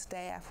 our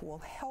staff will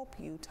help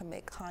you to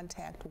make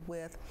contact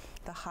with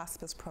the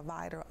hospice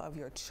provider of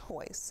your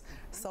choice.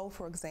 So,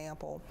 for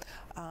example,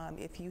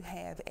 if you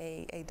have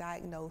a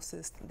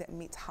diagnosis that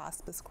meets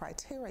hospice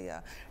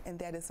criteria and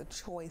that is a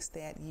choice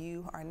that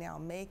you are now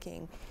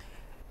making,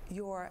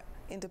 your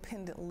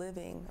independent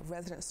living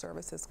resident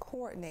services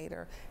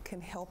coordinator can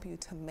help you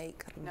to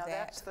make now that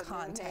that's the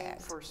contact. New name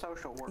for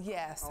social work.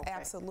 Yes, okay.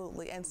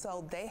 Absolutely. And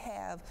so they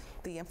have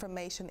the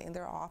information in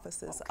their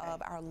offices Okay.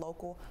 of our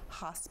local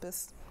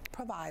hospice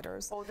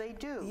providers. Oh, they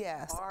do?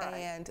 Yes, All right.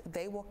 and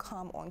they will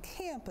come on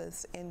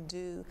campus and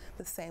do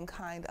the same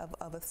kind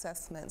of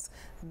assessments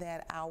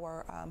that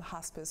our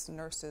hospice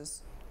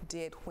nurses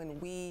did when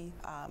we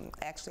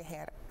actually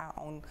had our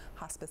own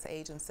hospice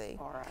agency.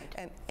 All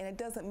right. And it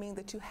doesn't mean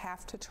that you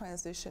have to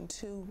transition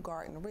to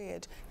Garden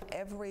Ridge.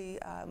 Every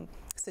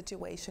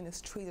situation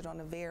is treated on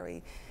a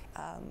very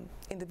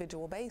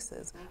individual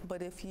basis.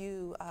 But if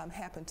you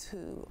happen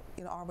to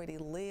already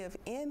live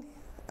in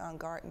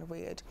Garden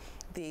Ridge,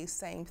 the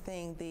same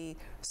thing, the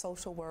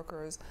social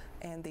workers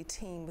and the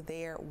team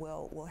there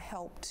will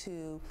help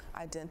to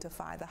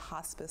identify the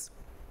hospice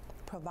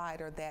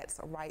provider that's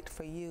right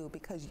for you,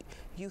 because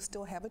you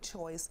still have a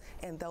choice,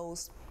 and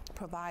those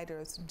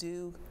providers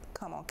do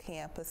come on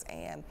campus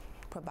and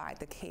provide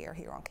the care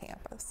here on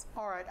campus.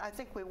 All right, I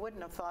think we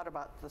wouldn't have thought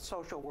about the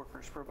social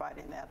workers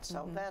providing that,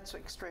 so that's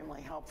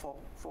extremely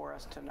helpful for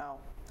us to know.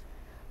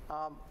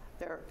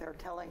 They're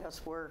telling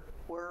us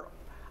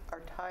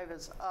our time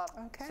is up,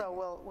 Okay.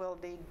 so we'll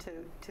need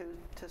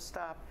to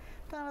stop.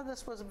 Donna,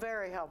 this was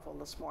very helpful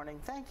this morning.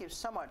 Thank you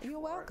so much. You're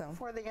welcome.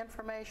 For the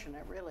information.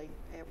 It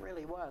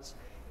really was.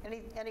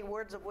 Any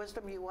words of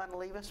wisdom you want to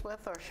leave us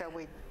with, or shall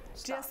we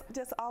stop?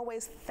 Just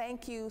always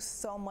thank you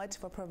so much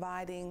for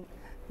providing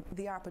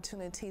the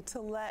opportunity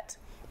to let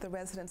the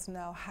residents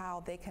know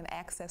how they can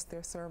access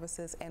their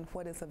services and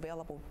what is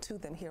available to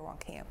them here on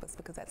campus,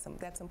 because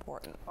that's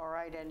important. All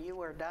right, and you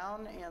were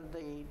down in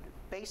the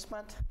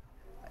basement.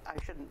 I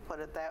shouldn't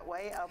put it that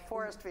way, of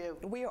Forest View.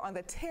 We are on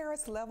the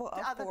terrace level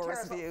of the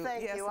Forest terrace, View.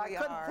 Thank yes, you. We I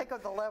couldn't are. think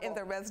of the level. In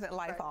the resident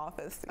life Right.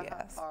 office,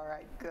 yes. All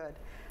right, good.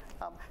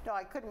 No,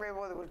 I couldn't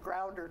remember whether it was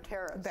ground or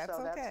terrace. That's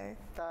so okay.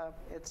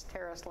 It's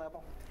terrace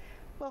level.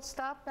 We'll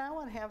stop now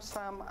and have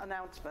some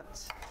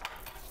announcements.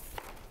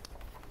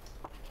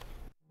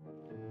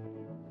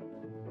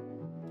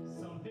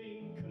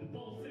 Something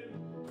convulsive,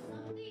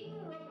 something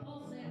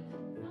repulsive,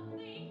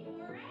 something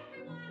for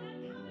everyone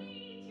and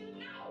company to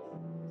know.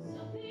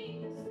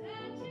 Something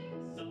ecstatic,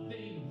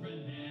 something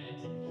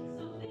frenetic,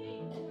 something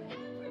for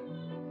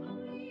everyone and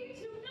company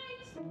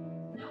tonight.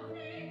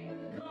 Nothing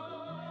with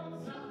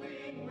cause,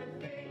 nothing with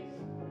things.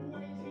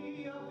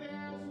 Weighty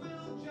affairs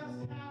will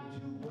just have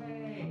to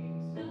wait.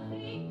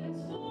 Nothing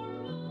that's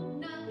formal,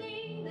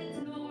 nothing that's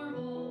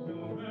normal. No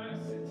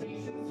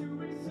recitations to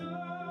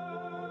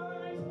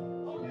recite.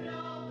 Open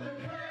up the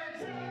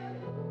curtain.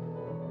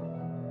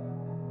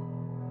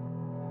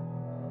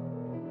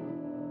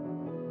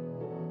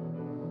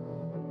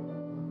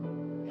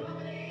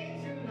 Comedy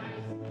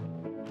tonight.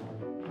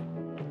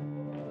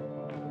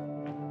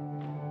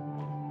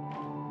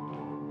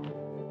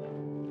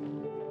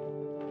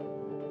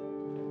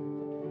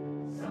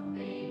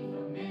 Something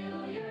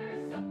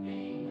familiar,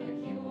 something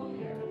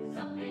peculiar,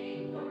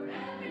 something for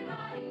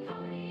everybody.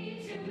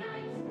 Comedy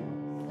tonight.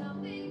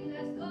 Something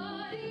that's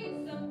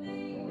gaudy,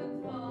 something that's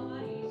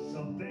body.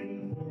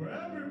 Something for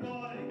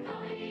everybody.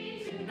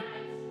 Comedy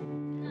tonight.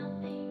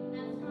 Nothing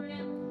that's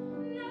grim,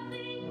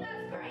 nothing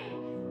that's great.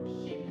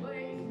 She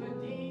plays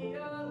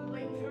Medea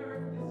later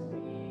this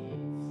week.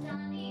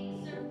 Stunning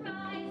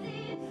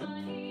surprises,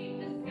 funny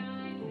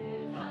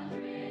disguises,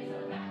 hundreds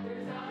of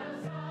actors out of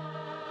sight.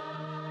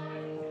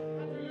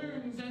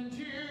 Pantaloons and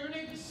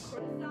tunics,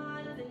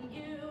 courtesans and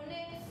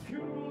eunuchs,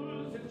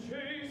 funerals and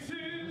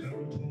chases.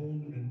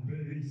 Baritone and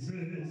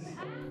basses.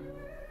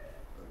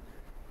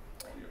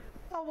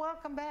 Well,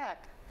 welcome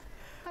back.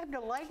 I'm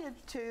delighted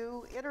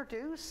to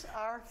introduce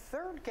our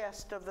third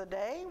guest of the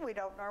day. We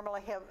don't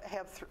normally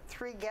have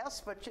three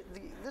guests, but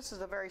this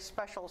is a very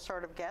special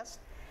sort of guest.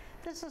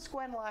 This is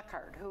Gwen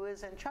Lockhart, who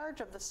is in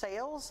charge of the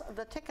sales,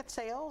 the ticket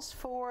sales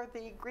for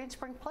the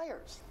Greenspring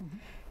Players.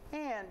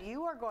 And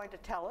you are going to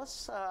tell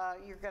us,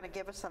 you're going to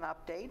give us an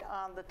update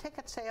on the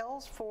ticket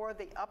sales for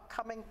the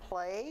upcoming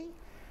play,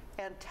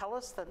 and tell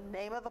us the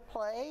name of the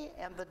play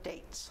and the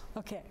dates.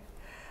 Okay.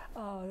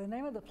 The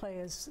name of the play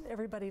is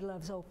Everybody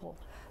Loves Opal.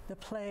 The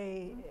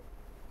play,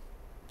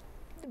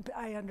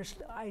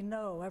 I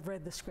know, I've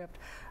read the script.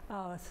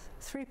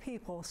 Three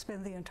people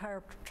spend the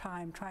entire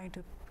time trying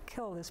to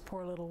kill this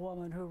poor little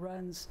woman who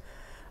runs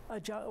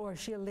or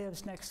she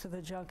lives next to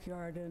the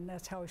junkyard, and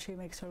that's how she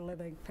makes her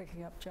living,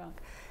 picking up junk.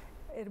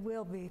 It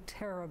will be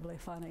terribly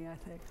funny, I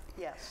think.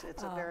 Yes,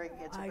 it's a very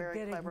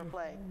clever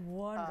play.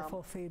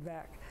 Wonderful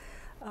feedback.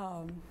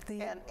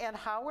 And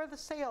how are the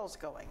sales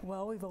going?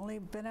 Well, we've only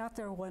been out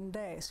there one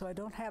day, so I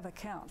don't have a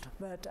count.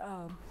 But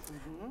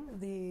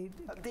the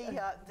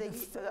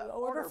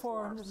order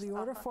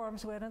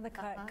forms went in the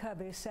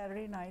cubbies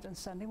Saturday night and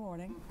Sunday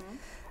morning.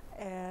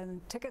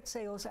 And ticket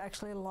sales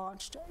actually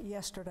launched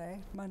yesterday,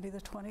 Monday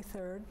the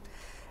 23rd.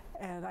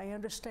 And I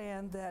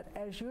understand that,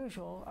 as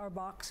usual, our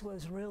box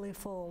was really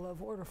full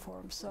of order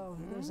forms, so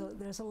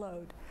there's a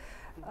load.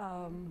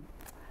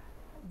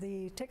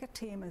 The ticket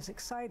team is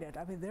excited.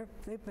 I mean,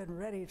 they've been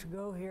ready to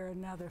go here, and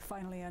now they're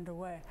finally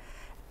underway.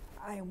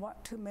 I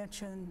want to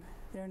mention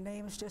their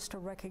names just to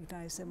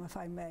recognize them, if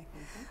I may.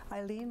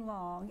 Eileen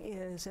Long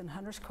is in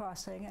Hunters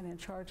Crossing and in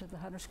charge of the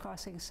Hunters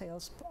Crossing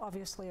sales,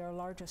 obviously our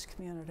largest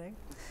community.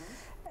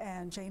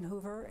 And Jane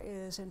Hoover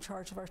is in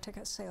charge of our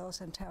ticket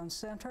sales in Town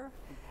Center.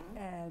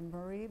 And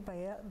Marie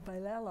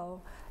Bailello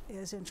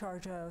is in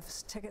charge of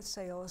ticket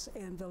sales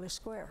in Village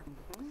Square.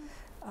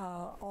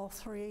 All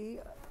three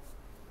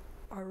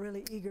are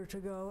really eager to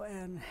go,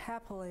 and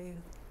happily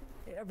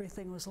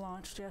everything was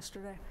launched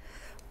yesterday.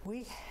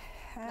 We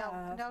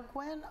have... Now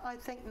Gwen, I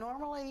think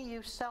normally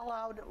you sell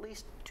out at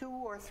least 2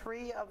 or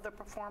 3 of the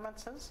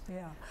performances.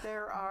 Yeah.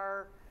 There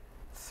are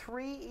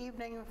 3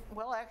 evening,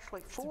 well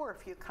actually 4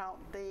 if you count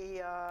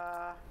the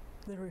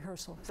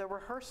rehearsal. The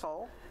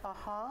rehearsal,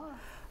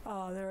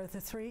 there are the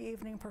 3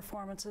 evening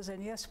performances,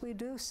 and yes, we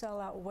do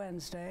sell out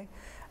Wednesday,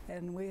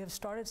 and we have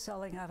started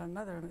selling out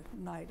another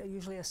night,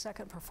 usually a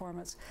second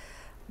performance.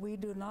 We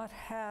do not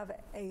have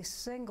a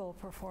single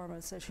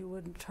performance that you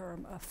wouldn't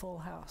term a full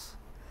house.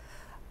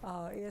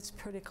 It's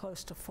pretty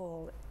close to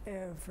full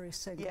every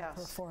single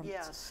performance.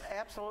 Yes,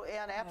 absolutely,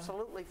 and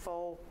absolutely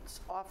full.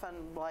 It's often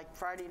like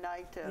Friday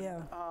night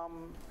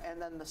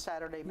and then the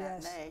Saturday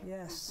matinee.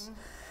 Yes.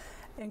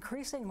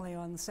 Increasingly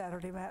on the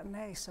Saturday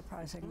matinee,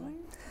 surprisingly.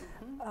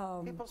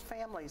 People's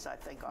families, I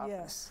think, often.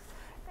 Yes.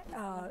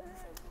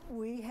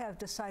 We have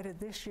decided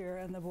this year,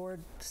 and the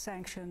board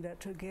sanctioned it,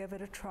 to give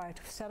it a try,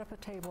 to set up a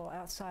table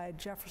outside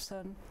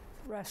Jefferson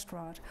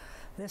Restaurant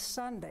this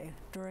Sunday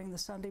during the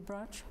Sunday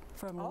brunch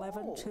from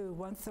 11 to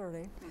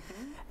 1:30.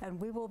 And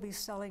we will be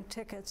selling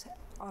tickets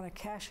on a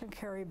cash and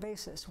carry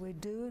basis. We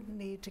do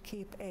need to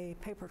keep a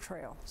paper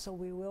trail, so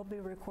we will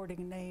be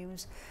recording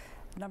names,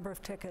 number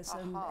of tickets,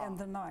 and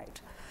the night.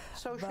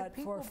 So should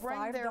people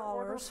bring their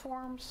order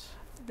forms?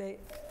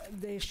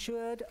 They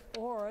should,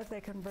 or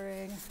they can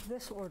bring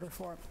this order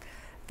form.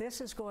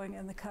 This is going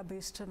in the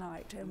cubbies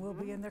tonight, and we'll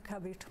be in their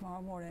cubby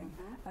tomorrow morning,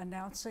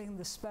 announcing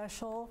the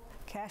special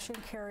cash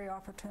and carry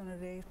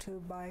opportunity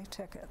to buy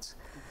tickets.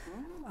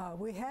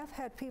 We have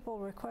had people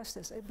request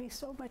this. It'd be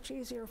so much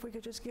easier if we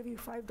could just give you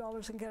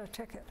 $5 and get a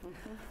ticket.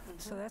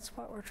 So that's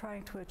what we're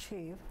trying to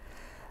achieve.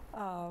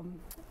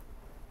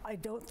 I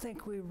don't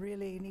think we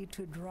really need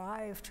to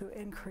drive to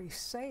increase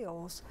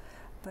sales,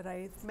 but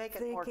I think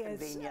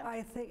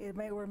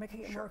we're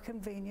making it more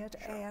convenient,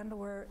 and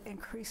we're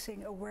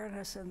increasing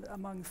awareness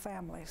among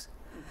families.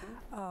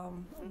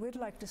 We'd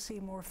like to see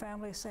more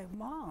families say,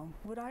 "Mom,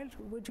 could I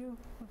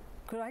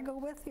go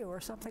with you?" or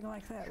something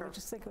like that. We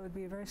just think it would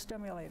be very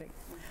stimulating.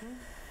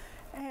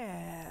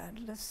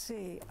 And let's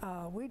see,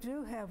 we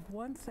do have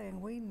one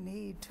thing we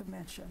need to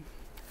mention.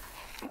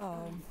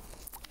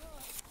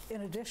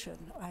 In addition,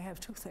 I have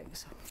 2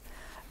 things.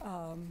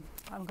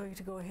 I'm going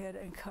to go ahead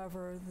and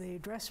cover the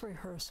dress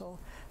rehearsal.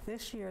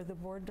 This year, the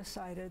board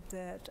decided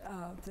that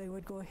they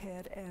would go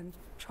ahead and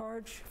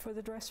charge for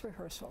the dress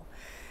rehearsal.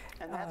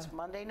 And that's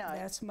Monday night.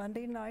 That's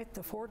Monday night,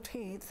 the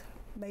 14th,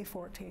 May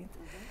 14th.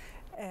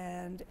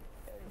 And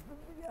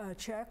a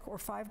check or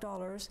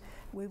 $5,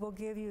 we will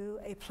give you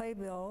a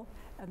playbill,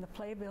 and the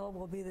playbill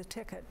will be the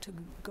ticket to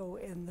go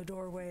in the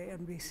doorway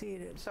and be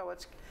seated. So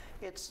it's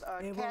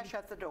cash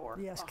at the door.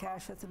 Yes,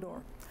 cash at the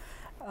door.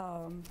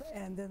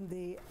 And then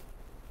the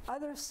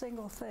other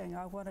single thing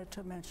I wanted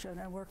to mention,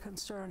 and we're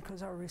concerned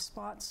because our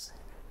response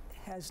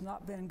has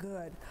not been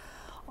good.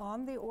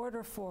 On the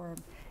order form,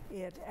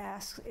 it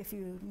asks if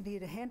you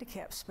need a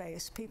handicap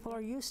space. People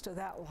are used to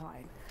that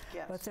line.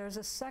 Yes. But there's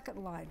a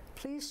second line.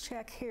 Please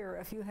check here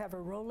if you have a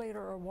rollator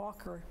or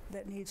walker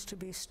that needs to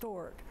be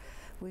stored.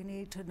 We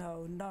need to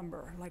know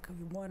number, like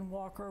one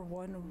walker,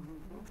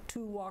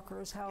 two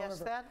walkers, however. Yes,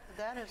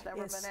 that has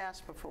never been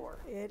asked before.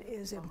 It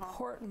is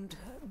important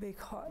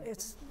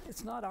because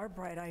it's not our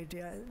bright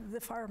idea. The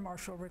fire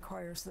marshal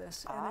requires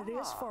this, and it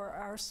is for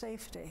our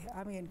safety.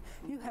 I mean,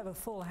 you have a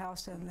full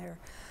house in there.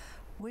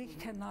 We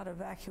cannot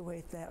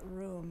evacuate that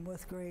room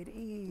with great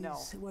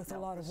ease with a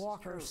lot of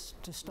walkers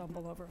to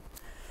stumble over.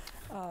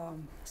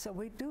 So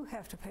we do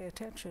have to pay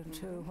attention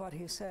to what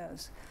he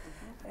says.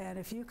 And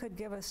if you could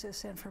give us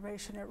this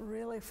information, it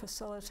really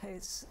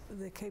facilitates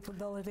the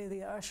capability of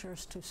the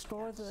ushers to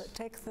store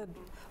take the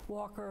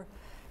walker,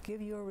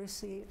 give you a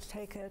receipt,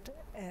 take it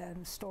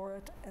and store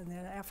it, and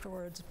then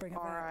afterwards bring it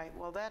back. All right,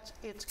 well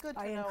it's good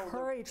to I know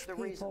encourage the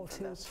reason people for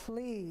to this.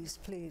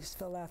 please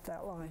fill out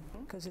that line,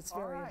 because it's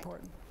very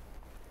important.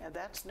 And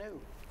that's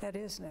new. That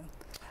is new.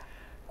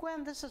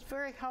 Gwen, this is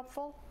very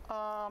helpful.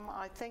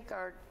 I think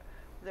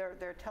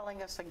they're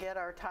telling us again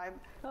our time.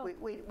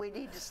 We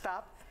need to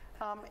stop.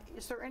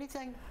 Is there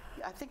anything?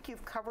 I think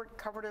you've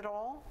covered it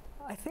all.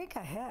 I think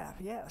I have,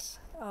 yes.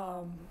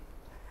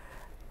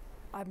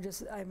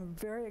 I'm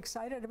very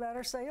excited about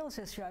our sales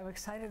history. I'm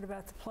excited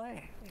about the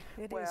play.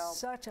 It is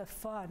such a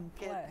fun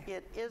play.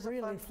 It is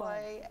really a fun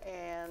play,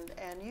 and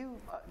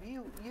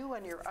you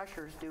and your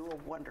ushers do a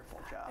wonderful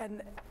job.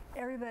 And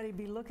everybody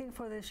be looking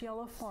for this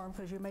yellow form,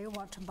 because you may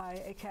want to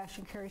buy a cash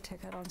and carry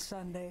ticket on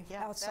Sunday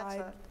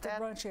outside the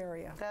brunch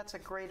area. That's a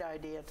great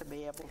idea to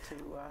be able to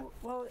do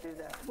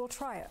that. We'll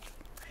try it.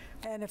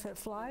 And if it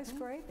flies,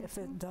 great. If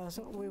it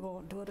doesn't, we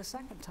won't do it a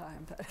second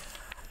time.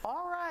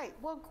 All right.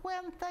 Well,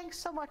 Gwen, thanks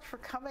so much for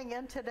coming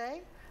in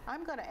today.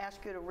 I'm going to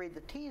ask you to read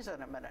the teas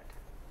in a minute.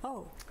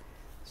 Oh.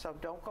 So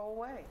don't go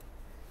away.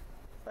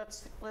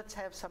 Let's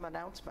have some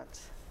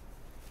announcements.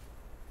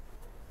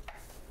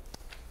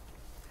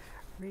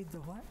 Read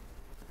the what?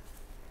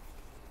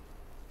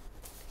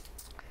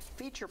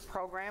 Feature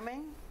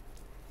programming.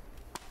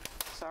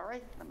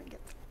 Sorry, let me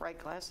get the right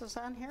glasses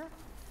on here.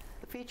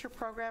 The feature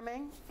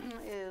programming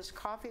is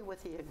Coffee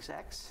with the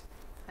Execs,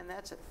 and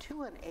that's at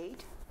 2 and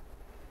 8.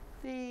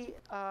 The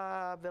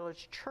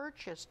Village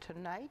Church is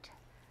tonight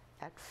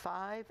at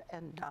 5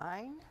 and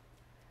 9.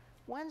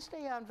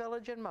 Wednesday on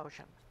Village in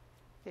Motion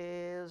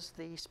is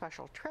the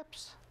special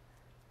trips,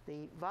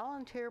 the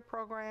volunteer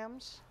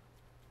programs,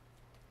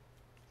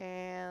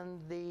 and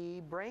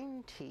the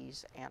brain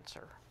tease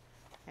answer.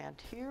 And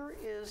here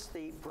is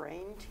the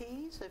brain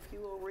tease, if you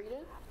will read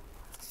it.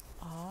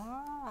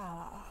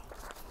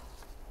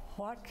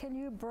 What can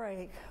you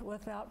break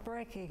without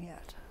breaking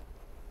it?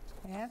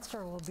 The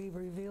answer will be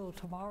revealed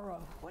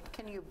tomorrow. What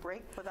can you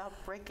break without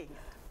breaking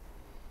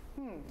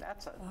it?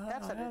 That's an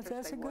interesting one.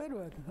 That's a good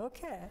one.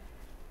 Okay.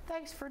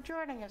 Thanks for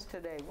joining us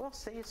today. We'll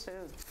see you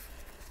soon.